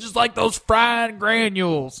 people just like those frying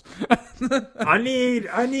granules. I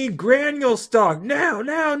need granule stock now.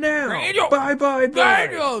 Granule. Buy.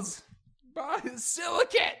 Granules. Buy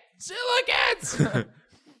silicates.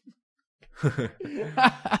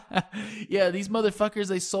 Yeah, these motherfuckers,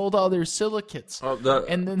 they sold all their silicates.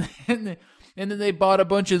 And then they bought a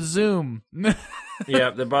bunch of Zoom. Yeah,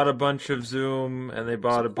 they bought a bunch of Zoom and they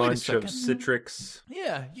bought a bunch of Citrix.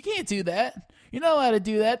 Yeah, you can't do that. You know how to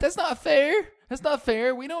do that. That's not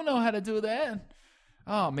fair. We don't know how to do that.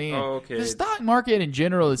 Oh, man. Oh, okay. The stock market in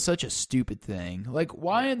general is such a stupid thing. Like,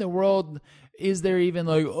 why in the world is there even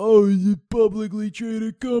is it publicly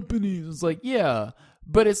traded companies? It's like, yeah,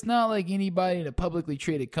 but it's not like anybody in a publicly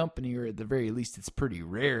traded company, or at the very least, it's pretty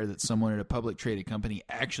rare that someone in a public traded company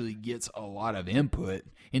actually gets a lot of input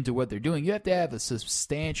into what they're doing. You have to have a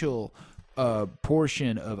substantial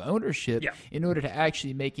portion of ownership in order to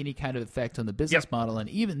actually make any kind of effect on the business model. And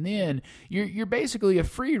even then, you're basically a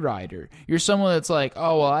free rider. You're someone that's like,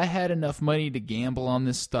 oh, well, I had enough money to gamble on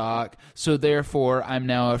this stock, so therefore I'm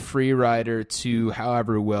now a free rider to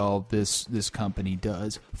however well this company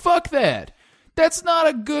does. Fuck that. That's not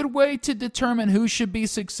a good way to determine who should be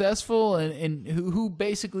successful and who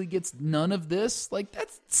basically gets none of this. Like,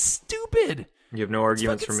 that's stupid. You have no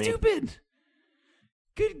arguments for me. Stupid.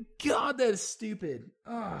 Good God, that is stupid.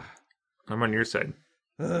 Ugh. I'm on your side.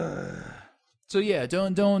 So yeah,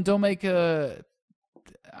 don't make don't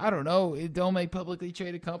make publicly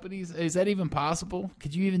traded companies. Is that even possible?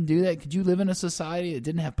 Could you even do that? Could you live in a society that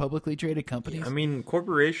didn't have publicly traded companies? I mean,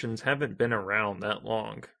 corporations haven't been around that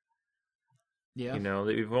long. Yeah. You know,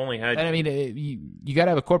 we've only had... And I mean, you got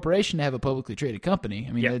to have a corporation to have a publicly traded company.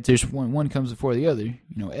 I mean, there's one comes before the other,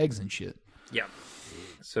 eggs and shit. Yeah.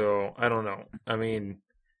 So, I don't know. I mean,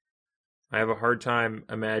 I have a hard time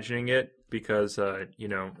imagining it because,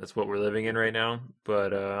 that's what we're living in right now.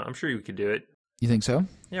 But I'm sure you could do it. You think so?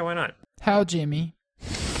 Yeah, why not? How, Jimmy?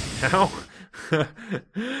 How?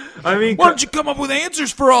 I mean... Why don't you come up with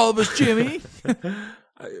answers for all of us, Jimmy?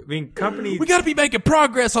 I mean, companies... We got to be making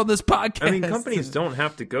progress on this podcast. I mean, companies don't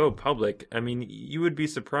have to go public. I mean, you would be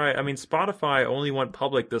surprised. I mean, Spotify only went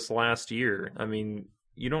public this last year. I mean,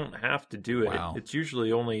 you don't have to do it. Wow. It's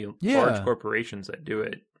usually only large corporations that do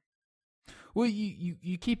it. Well,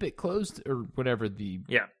 you keep it closed, or whatever the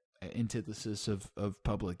antithesis of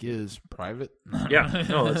public is, private. Yeah,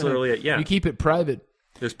 no, that's literally it. Yeah, you keep it private.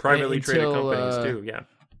 There's privately traded companies too. Yeah.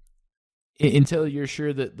 Until you're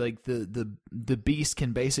sure that like the beast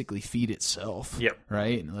can basically feed itself. Yep.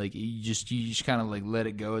 Right? Like you just kind of like let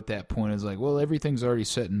it go at that point. It's like, well, everything's already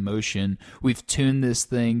set in motion. We've tuned this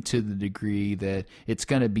thing to the degree that it's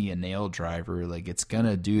gonna be a nail driver. Like it's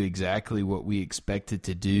gonna do exactly what we expect it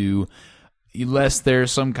to do. Unless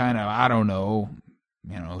there's some kind of, I don't know,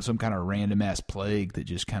 some kind of random ass plague that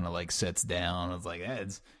just kind of like sets down. It's like,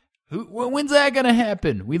 when's that gonna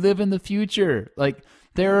happen? We live in the future. Like,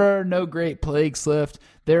 there are no great plagues left.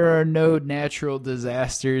 There are no natural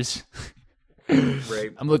disasters.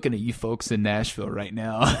 Right. I'm looking at you folks in Nashville right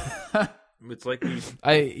now. It's like these.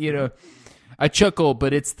 I chuckle,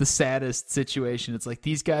 but it's the saddest situation. It's like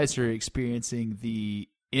these guys are experiencing the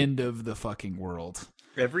end of the fucking world.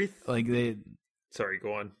 Sorry,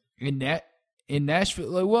 go on. In Nashville,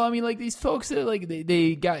 like, well, I mean, like these folks that like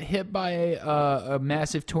they got hit by a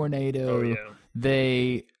massive tornado. Oh yeah.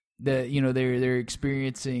 They're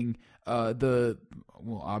experiencing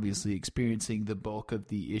obviously experiencing the bulk of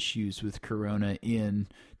the issues with Corona in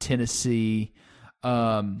Tennessee,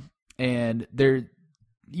 and they're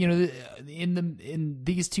in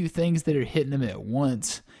these two things that are hitting them at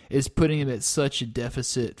once is putting them at such a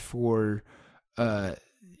deficit for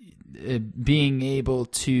being able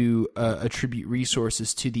to attribute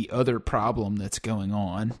resources to the other problem that's going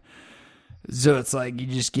on. So it's like you're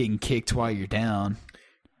just getting kicked while you're down.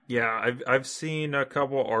 Yeah, I've seen a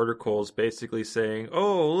couple articles basically saying,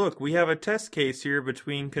 "Oh, look, we have a test case here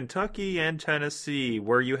between Kentucky and Tennessee,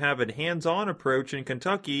 where you have a hands-on approach in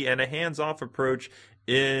Kentucky and a hands-off approach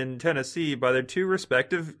in Tennessee by their two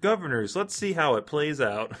respective governors. Let's see how it plays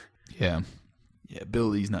out." Yeah, Bill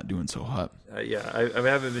Lee's not doing so hot. I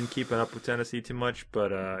haven't been keeping up with Tennessee too much,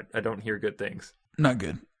 but I don't hear good things. Not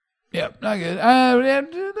good. Yep, not good.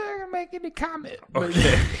 They're gonna make any comment.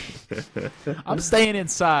 Okay. I'm staying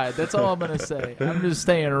inside. That's all I'm gonna say. I'm just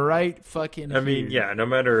staying right fucking. I mean, here. yeah, no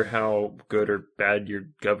matter how good or bad your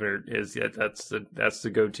governor is, yeah, that's the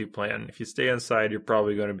go-to plan. If you stay inside, you're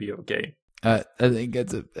probably going to be okay. I think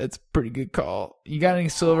that's a pretty good call. You got any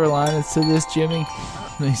silver linings to this, Jimmy?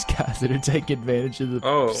 These guys that are taking advantage of the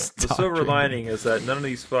the stock silver trading. lining is that none of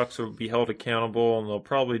these fucks will be held accountable, and they'll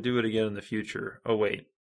probably do it again in the future. Oh wait,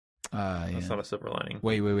 that's not a silver lining.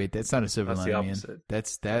 Wait. That's not a silver That's lining, the opposite. man.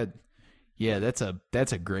 That's that. Yeah, that's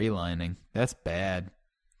a gray lining. That's bad.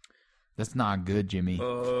 That's not good, Jimmy.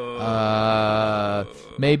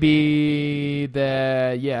 Maybe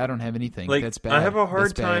that. Yeah, I don't have anything. Like, that's bad. I have a hard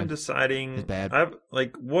That's time bad. deciding. That's bad.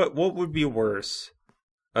 What would be worse?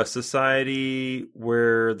 A society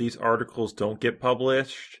where these articles don't get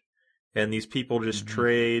published and these people just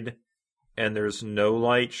trade and there's no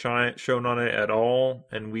light shown on it at all,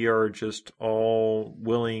 and we are just all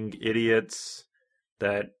willing idiots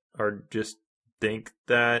that are just think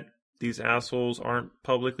that these assholes aren't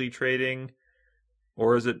publicly trading?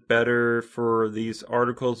 Or is it better for these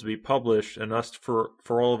articles to be published and for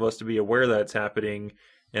all of us to be aware that it's happening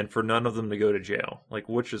and for none of them to go to jail? Like,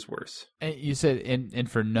 which is worse? And you said, and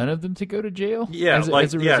for none of them to go to jail? Yeah, as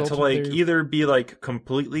a result to of like their- either be like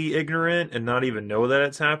completely ignorant and not even know that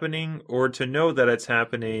it's happening, or to know that it's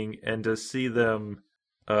happening and to see them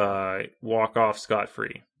walk off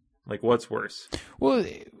scot-free. Like, what's worse? Well,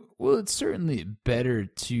 it's certainly better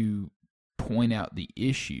to point out the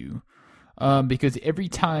issue, because every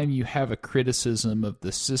time you have a criticism of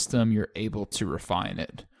the system, you're able to refine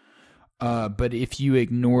it. But if you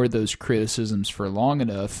ignore those criticisms for long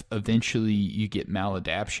enough, eventually you get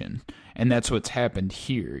maladaption. And that's what's happened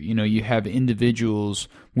here. You know, you have individuals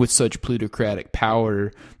with such plutocratic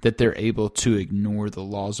power that they're able to ignore the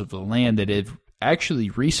laws of the land that have actually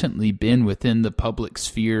recently been within the public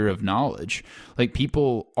sphere of knowledge. Like,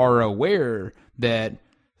 people are aware that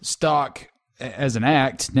stock as an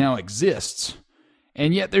act now exists,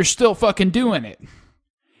 and yet they're still fucking doing it.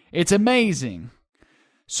 It's amazing.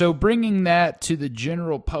 So bringing that to the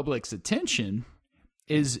general public's attention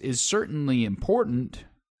is certainly important.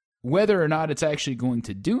 Whether or not it's actually going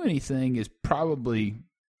to do anything is probably,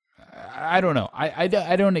 I don't know. I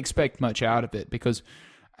don't expect much out of it, because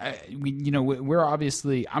we're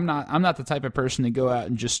obviously, I'm not the type of person to go out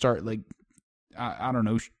and just start, like, I don't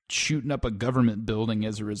know, shooting up a government building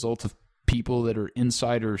as a result of people that are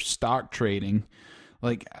insider stock trading.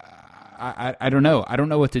 Like, I don't know. I don't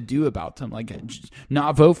know what to do about them. Like,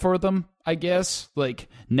 not vote for them, I guess. Like,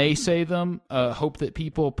 naysay them. Hope that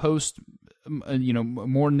people post,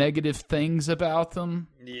 more negative things about them.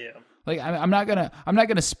 Yeah. Like, I'm not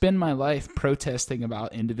gonna spend my life protesting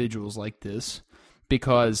about individuals like this,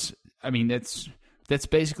 because I mean that's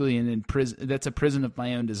basically that's a prison of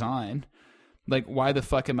my own design. Like, why the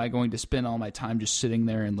fuck am I going to spend all my time just sitting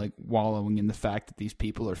there and, like, wallowing in the fact that these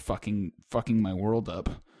people are fucking my world up?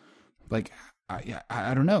 Like,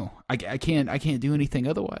 I don't know. I can't do anything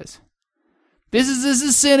otherwise. This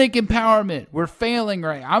is cynic empowerment. We're failing,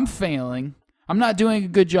 right? I'm failing. I'm not doing a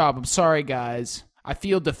good job. I'm sorry, guys. I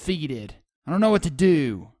feel defeated. I don't know what to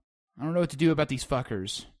do. I don't know what to do about these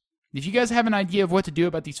fuckers. If you guys have an idea of what to do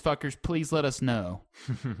about these fuckers, please let us know.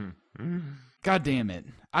 God damn it.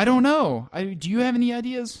 I don't know. Do you have any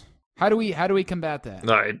ideas? How do we combat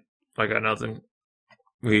that? I got nothing.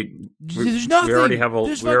 There's nothing. We already have a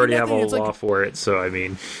There's fucking nothing. It's law like, for it, so I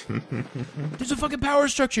mean, there's a fucking power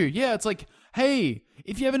structure. Yeah, it's like, hey,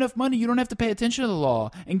 if you have enough money, you don't have to pay attention to the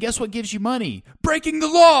law. And guess what gives you money? Breaking the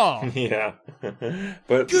law. Yeah.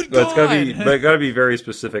 But Good that's God. gotta be very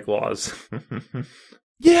specific laws.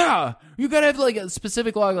 Yeah, you gotta have, like, a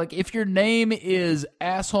specific law. Like, if your name is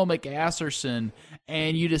Asshole McAsserson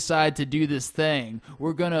and you decide to do this thing,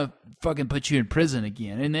 we're gonna fucking put you in prison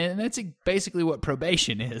again. And that's basically what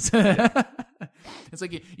probation is. It's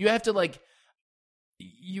like you have to, like,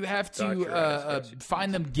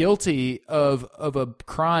 find them guilty of a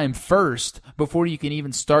crime first before you can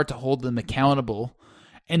even start to hold them accountable.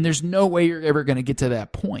 And there's no way you're ever gonna get to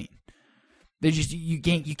that point. They just you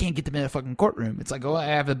can't get them in a fucking courtroom. It's like, oh, I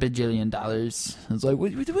have $1 bajillion. It's like,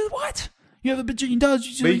 what? You have a bajillion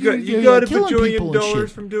dollars. But you got a bajillion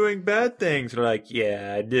dollars from doing bad things. They're like,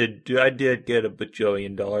 yeah, I did get a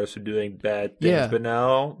bajillion dollars from doing bad things. Yeah. But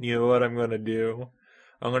now, you know what I'm going to do?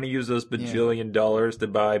 I'm going to use those bajillion dollars to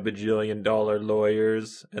buy bajillion dollar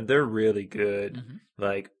lawyers. And they're really good. Mm-hmm.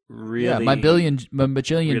 Like, really. Yeah, my bajillion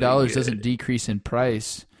really dollars good. doesn't decrease in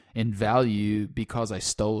price, in value, because I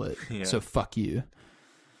stole it. Yeah. So fuck you.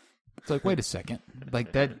 It's like, wait a second.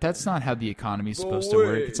 Like, that's not how the economy is supposed to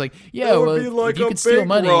work. It's like, yeah, well, be like if you a can steal bank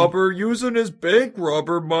money. robber using his bank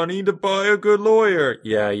robber money to buy a good lawyer.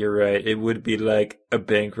 Yeah, you're right. It would be like a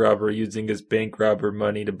bank robber using his bank robber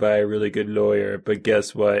money to buy a really good lawyer. But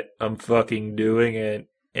guess what? I'm fucking doing it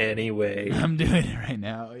anyway. I'm doing it right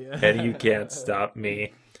now, yeah. And you can't stop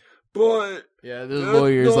me. But Yeah, there's that's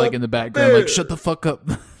lawyers not like in the background, fair. like, shut the fuck up.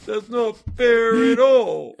 that's not fair at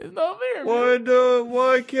all. It's not fair. man.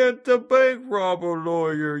 Why can't the bank robber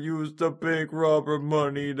lawyer use the bank robber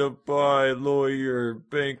money to buy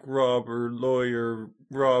bank robber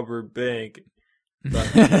bank?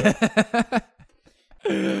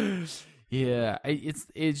 Yeah,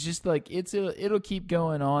 it's just like it'll keep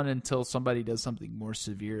going on until somebody does something more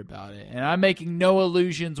severe about it. And I'm making no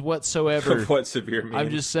illusions whatsoever. What severe mean? I'm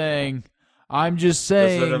just saying. Does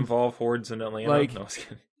it involve hordes in Atlanta? like- No, I was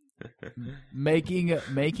kidding.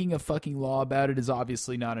 making a fucking law about it is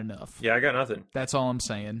obviously not enough. Yeah, I got nothing. That's all I'm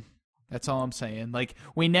saying. Like,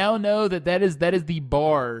 we now know that is the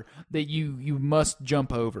bar that you must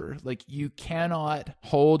jump over. Like, you cannot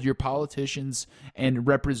hold your politicians and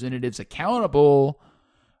representatives accountable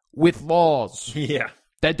with laws. Yeah.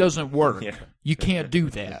 That doesn't work. Yeah. You can't do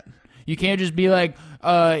that. You can't just be like,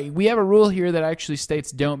 we have a rule here that actually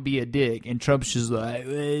states don't be a dick. And Trump's just like,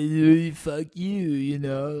 well, fuck you,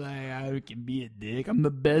 like, I can be a dick. I'm the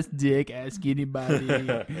best dick. Ask anybody.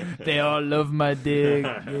 They all love my dick.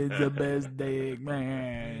 It's the best dick,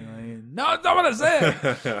 man. No, that's not what I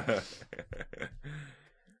said.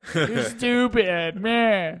 You're stupid,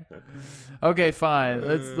 man. Okay, fine.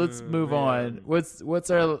 Let's move on. What's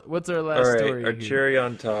our last All right, story? our here? cherry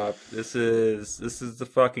on top. This is the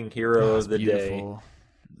fucking hero It's of the beautiful.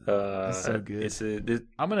 day. It's so good. This,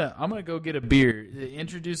 I'm gonna go get a beer.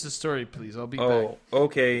 Introduce the story, please. I'll be back.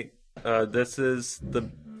 Okay. This is the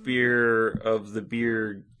beer of the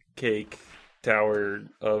beer cake tower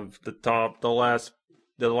of the top, the last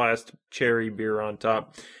cherry beer on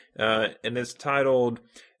top, and it's titled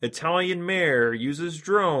 "Italian Mayor Uses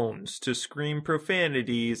Drones to Scream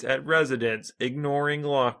Profanities at Residents Ignoring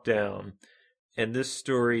Lockdown." And this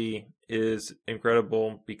story is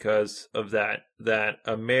incredible because of that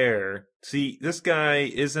a mayor. See, this guy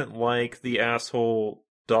isn't like the asshole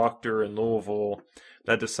doctor in Louisville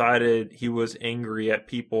that decided he was angry at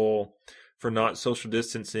people for not social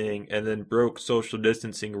distancing and then broke social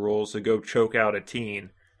distancing rules to go choke out a teen.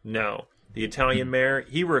 No. The Italian mayor,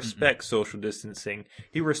 he respects social distancing.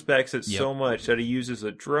 He respects it so much that he uses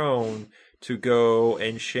a drone to go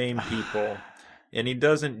and shame people. And he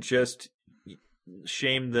doesn't just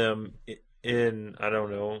shame them in, I don't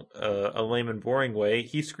know, a lame and boring way.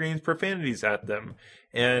 He screams profanities at them.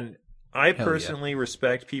 And I personally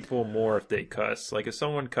respect people more if they cuss. Like, if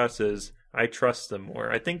someone cusses, I trust them more.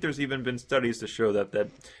 I think there's even been studies to show that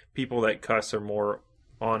people that cuss are more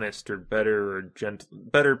honest or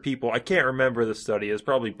better people. I can't remember the study. It's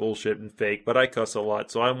probably bullshit and fake, but I cuss a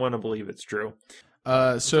lot, so I want to believe it's true.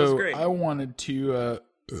 So great. I wanted to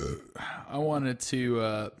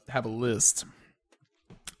have a list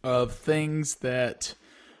of things that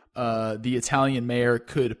the Italian mayor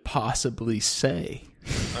could possibly say.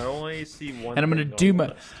 I only see one. And I'm going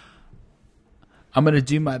to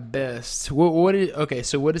do my best.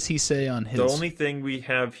 So what does he say on his? The only thing we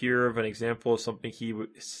have here of an example of something he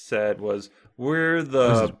said was, "Where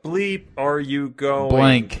the bleep are you going?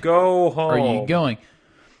 Blank. Go home. Are you going?"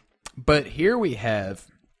 But here we have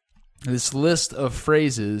this list of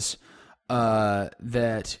phrases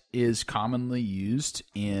that is commonly used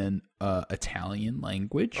in Italian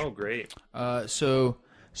language. Oh, great. So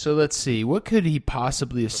let's see. What could he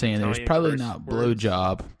possibly have saying? There's Italian probably curse not words.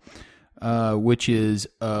 blowjob, which is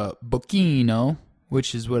bocchino,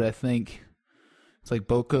 which is what I think. It's like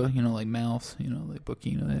boca, like mouth, like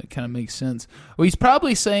bocchino. That kind of makes sense. Well, he's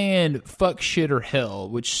probably saying fuck, shit, or hell,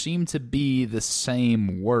 which seem to be the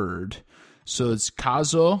same word. So it's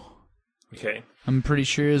caso. Okay. I'm pretty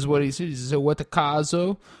sure is what he said. He said, what the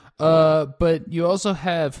caso? But you also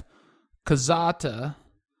have casata,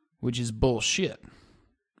 which is bullshit,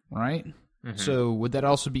 right? Mm-hmm. So would that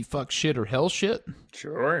also be fuck, shit, or hell shit?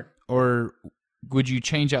 Sure. Or would you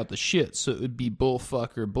change out the shit so it would be bull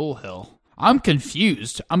fuck or bull hell? I'm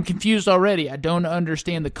confused. I'm confused already. I don't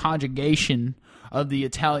understand the conjugation of the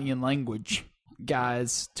Italian language,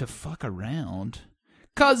 guys, to fuck around.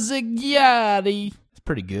 Cosigliari. It's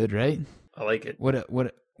pretty good, right? I like it.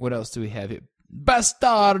 What else do we have here?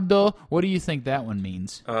 Bastardo. What do you think that one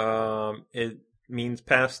means? It means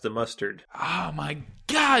pass the mustard. Oh my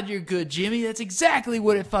God, you're good, Jimmy. That's exactly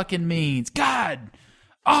what it fucking means. God.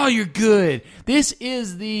 Oh, you're good. This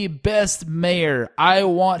is the best mayor. I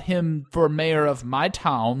want him for mayor of my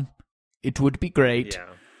town. It would be great.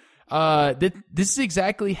 Yeah. This is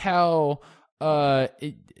exactly how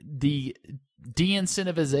the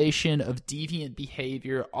de-incentivization of deviant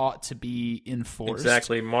behavior ought to be enforced.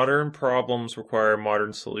 Exactly. Modern problems require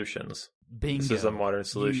modern solutions. Bingo. This is a modern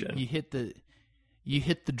solution. You hit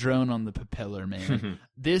the drone on the propeller, man.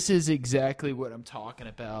 This is exactly what I'm talking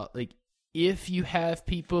about. Like, if you have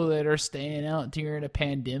people that are staying out during a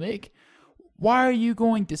pandemic, why are you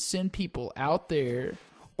going to send people out there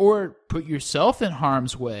or put yourself in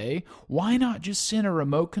harm's way? Why not just send a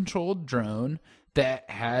remote-controlled drone that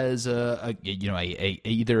has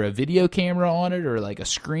either a video camera on it or like a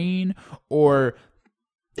screen, or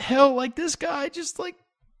hell, like this guy just like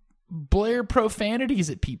blare profanities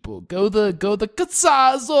at people. Go the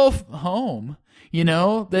Katsazo home. You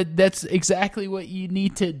know, that's exactly what you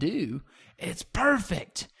need to do. It's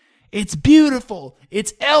perfect. It's beautiful.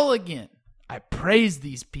 It's elegant. I praise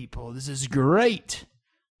these people. This is great.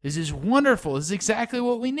 This is wonderful. This is exactly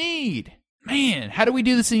what we need. Man, how do we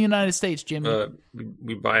do this in the United States, Jimmy?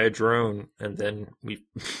 We buy a drone and then we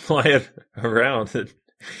fly it around and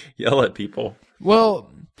yell at people.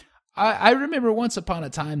 Well, I remember once upon a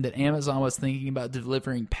time that Amazon was thinking about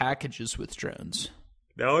delivering packages with drones.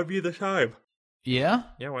 That would be the time. Yeah?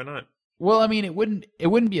 Yeah, why not? Well, I mean, it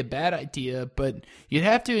wouldn't be a bad idea, but you'd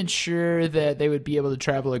have to ensure that they would be able to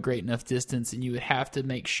travel a great enough distance, and you would have to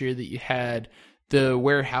make sure that you had the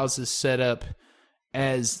warehouses set up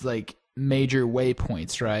as like major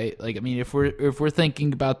waypoints, right? Like, I mean, if we're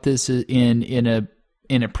thinking about this in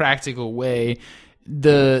a practical way,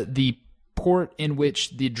 the port in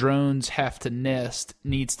which the drones have to nest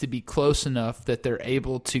needs to be close enough that they're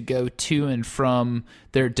able to go to and from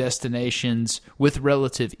their destinations with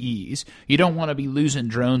relative ease. You don't want to be losing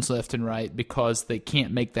drones left and right because they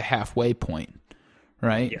can't make the halfway point,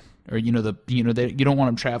 right? Yeah. Or you don't want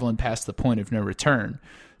them traveling past the point of no return.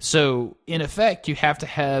 So in effect, you have to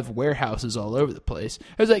have warehouses all over the place.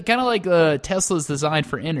 It was like kind of like Tesla's designed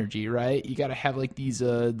for energy, right? You got to have like these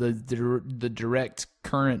the direct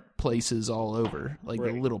current places all over, like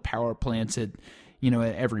right. The little power plants at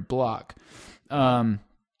every block. But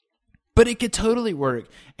it could totally work,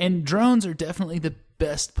 and drones are definitely the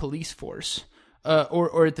best police force,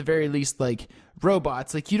 or at the very least, like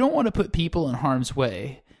robots. Like, you don't want to put people in harm's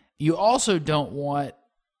way. You also don't want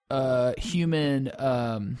human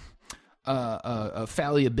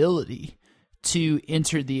fallibility to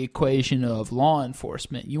enter the equation of law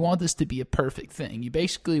enforcement. You want this to be a perfect thing. You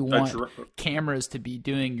basically want cameras to be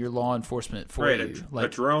doing your law enforcement for you. A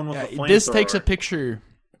drone with a flamethrower. This takes a picture.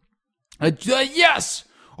 Yes!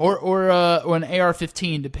 Or an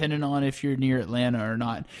AR-15, depending on if you're near Atlanta or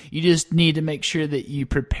not. You just need to make sure that you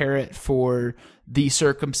prepare it for the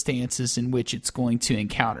circumstances in which it's going to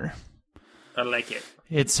encounter. I like it.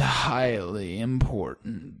 It's highly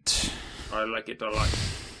important. I like it a lot.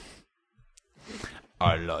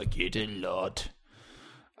 I like it a lot.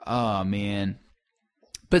 Oh, man.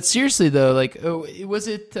 But seriously, though, like, it was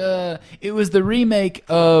the remake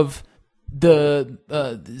of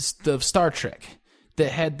the Star Trek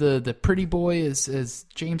that had the pretty boy as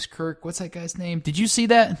James Kirk. What's that guy's name? Did you see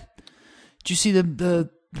that? Did you see the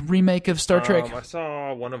remake of Star Trek? I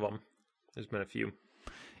saw one of them. There's been a few.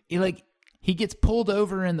 He gets pulled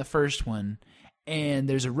over in the first one, and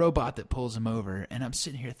there's a robot that pulls him over, and I'm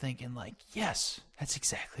sitting here thinking, like, yes, that's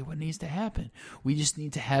exactly what needs to happen. We just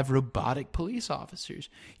need to have robotic police officers.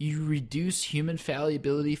 You reduce human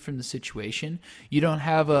fallibility from the situation. You don't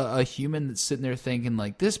have a human that's sitting there thinking,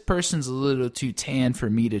 like, this person's a little too tan for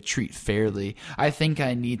me to treat fairly. I think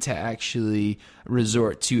I need to actually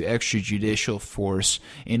resort to extrajudicial force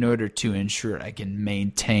in order to ensure I can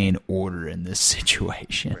maintain order in this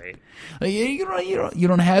situation. Right. Like, you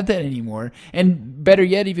don't have that anymore. And better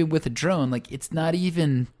yet, even with a drone, like, it's not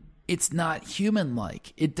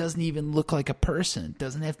human-like. It doesn't even look like a person. It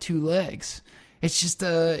doesn't have two legs. It's just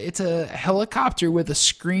it's a helicopter with a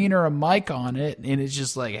screen or a mic on it, and it's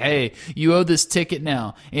just like, hey, you owe this ticket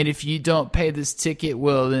now, and if you don't pay this ticket,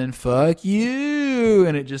 well, then fuck you,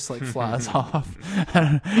 and it just like flies off.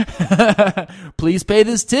 Please pay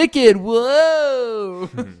this ticket. Whoa.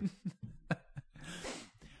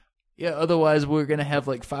 Yeah, otherwise we're going to have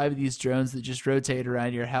like 5 of these drones that just rotate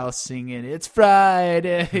around your house singing, "It's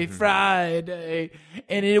Friday, Friday."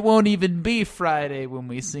 And it won't even be Friday when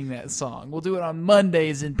we sing that song. We'll do it on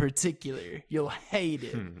Mondays in particular. You'll hate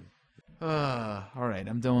it. All right,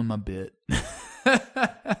 I'm done with my bit.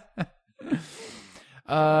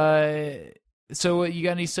 So you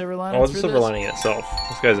got any silver linings? Oh, it's a silver lining in itself.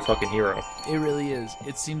 This guy's a fucking hero. It really is.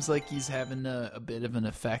 It seems like he's having a bit of an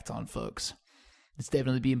effect on folks. It's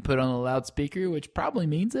definitely being put on a loudspeaker, which probably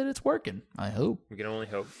means that it's working. I hope. We can only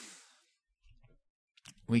hope.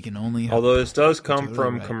 We can only hope. Although this does come Totally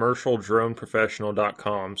from right.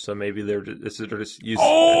 commercialdroneprofessional.com, so maybe this is just used.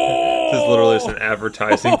 This is literally just an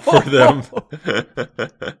advertising for them.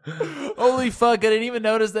 Holy fuck, I didn't even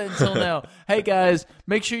notice that until now. Hey guys,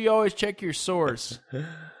 make sure you always check your source.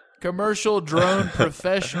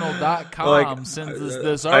 Commercialdroneprofessional.com sends us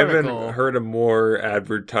this I haven't article. heard a more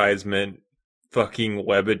advertisement fucking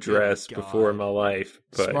web address Good before in God. my life.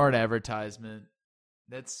 But Smart advertisement.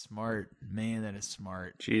 That's smart. Man, that is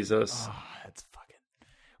smart. Jesus, Oh, that's fucking.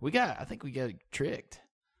 I think we got tricked.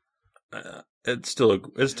 it's still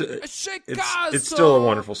it's Chicago, still a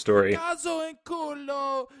wonderful story. Caso en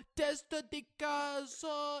culo, testa di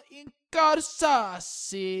caso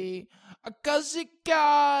incarsarsi, a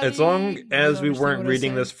casicari. As long as we You understand weren't what I'm reading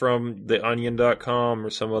saying? this from theonion.com or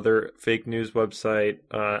some other fake news website,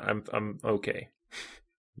 I'm okay.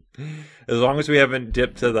 As long as we haven't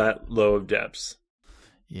dipped to that low of depths.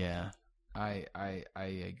 Yeah, I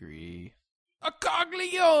agree. A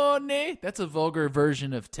coglione. That's a vulgar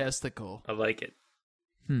version of testicle. I like it.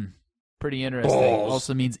 Pretty interesting. Balls.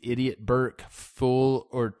 Also means idiot, Burke, fool,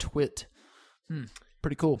 or twit.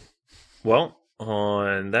 Pretty cool. Well,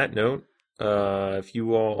 on that note, if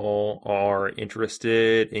you all are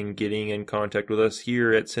interested in getting in contact with us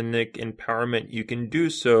here at Cynic Empowerment, you can do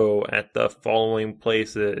so at the following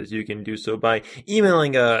places. You can do so by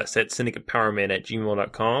emailing us at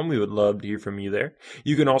cynicempowerment@gmail.com. We would love to hear from you there.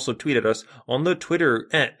 You can also tweet at us on the Twitter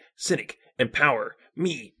at Cynic Empower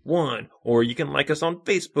Me One, or you can like us on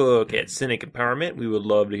Facebook at Cynic Empowerment. We would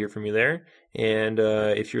love to hear from you there. And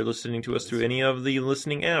if you're listening to us through any of the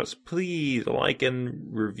listening apps, please like and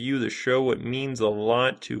review the show. It means a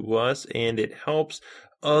lot to us, and it helps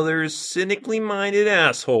others cynically minded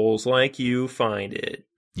assholes like you find it.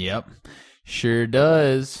 Yep, sure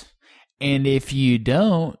does. And if you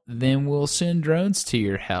don't, then we'll send drones to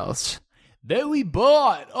your house that we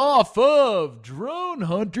bought off of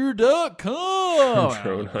DroneHunter.com.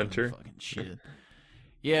 Drone Hunter. Fucking shit.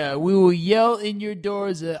 Yeah, we will yell in your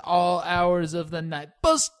doors at all hours of the night.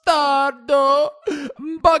 Bastardo,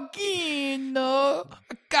 Bacchino,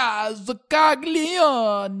 Caso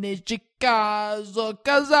Caglione, Chicago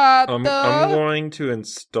Casata. I'm going to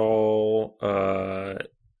install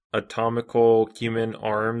atomical human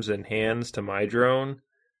arms and hands to my drone.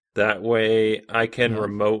 That way I can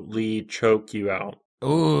remotely choke you out.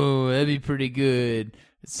 Oh, that'd be pretty good.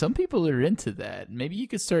 Some people are into that. Maybe you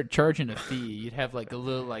could start charging a fee. You'd have like a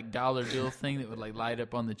little like dollar bill thing that would like light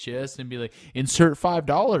up on the chest and be like, insert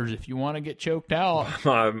 $5 if you want to get choked out.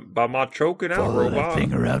 By my choking out Follow that robot.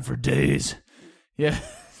 thing around for days. Yeah.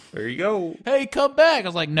 There you go. Hey, come back. I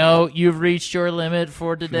was like, no, you've reached your limit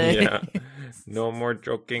for today. Yeah. No more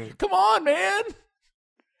joking. Come on, man.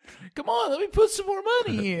 Come on, let me put some more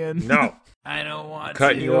money in. No. I don't want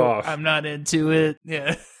Cutting to. you off. I'm not into it.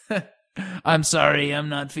 Yeah. I'm sorry, I'm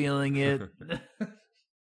not feeling it.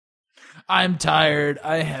 I'm tired.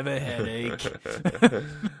 I have a headache.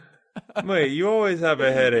 Wait, you always have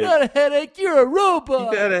a headache. Not a headache, you're a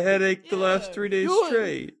robot. You've had a headache the last 3 days you're-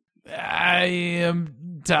 straight. I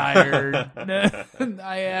am tired.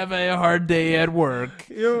 I have a hard day at work.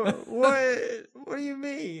 What? What do you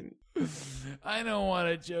mean? I don't want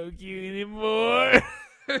to joke you anymore.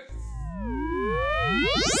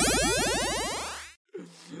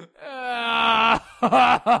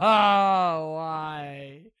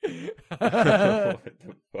 Why? What the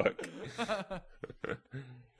fuck?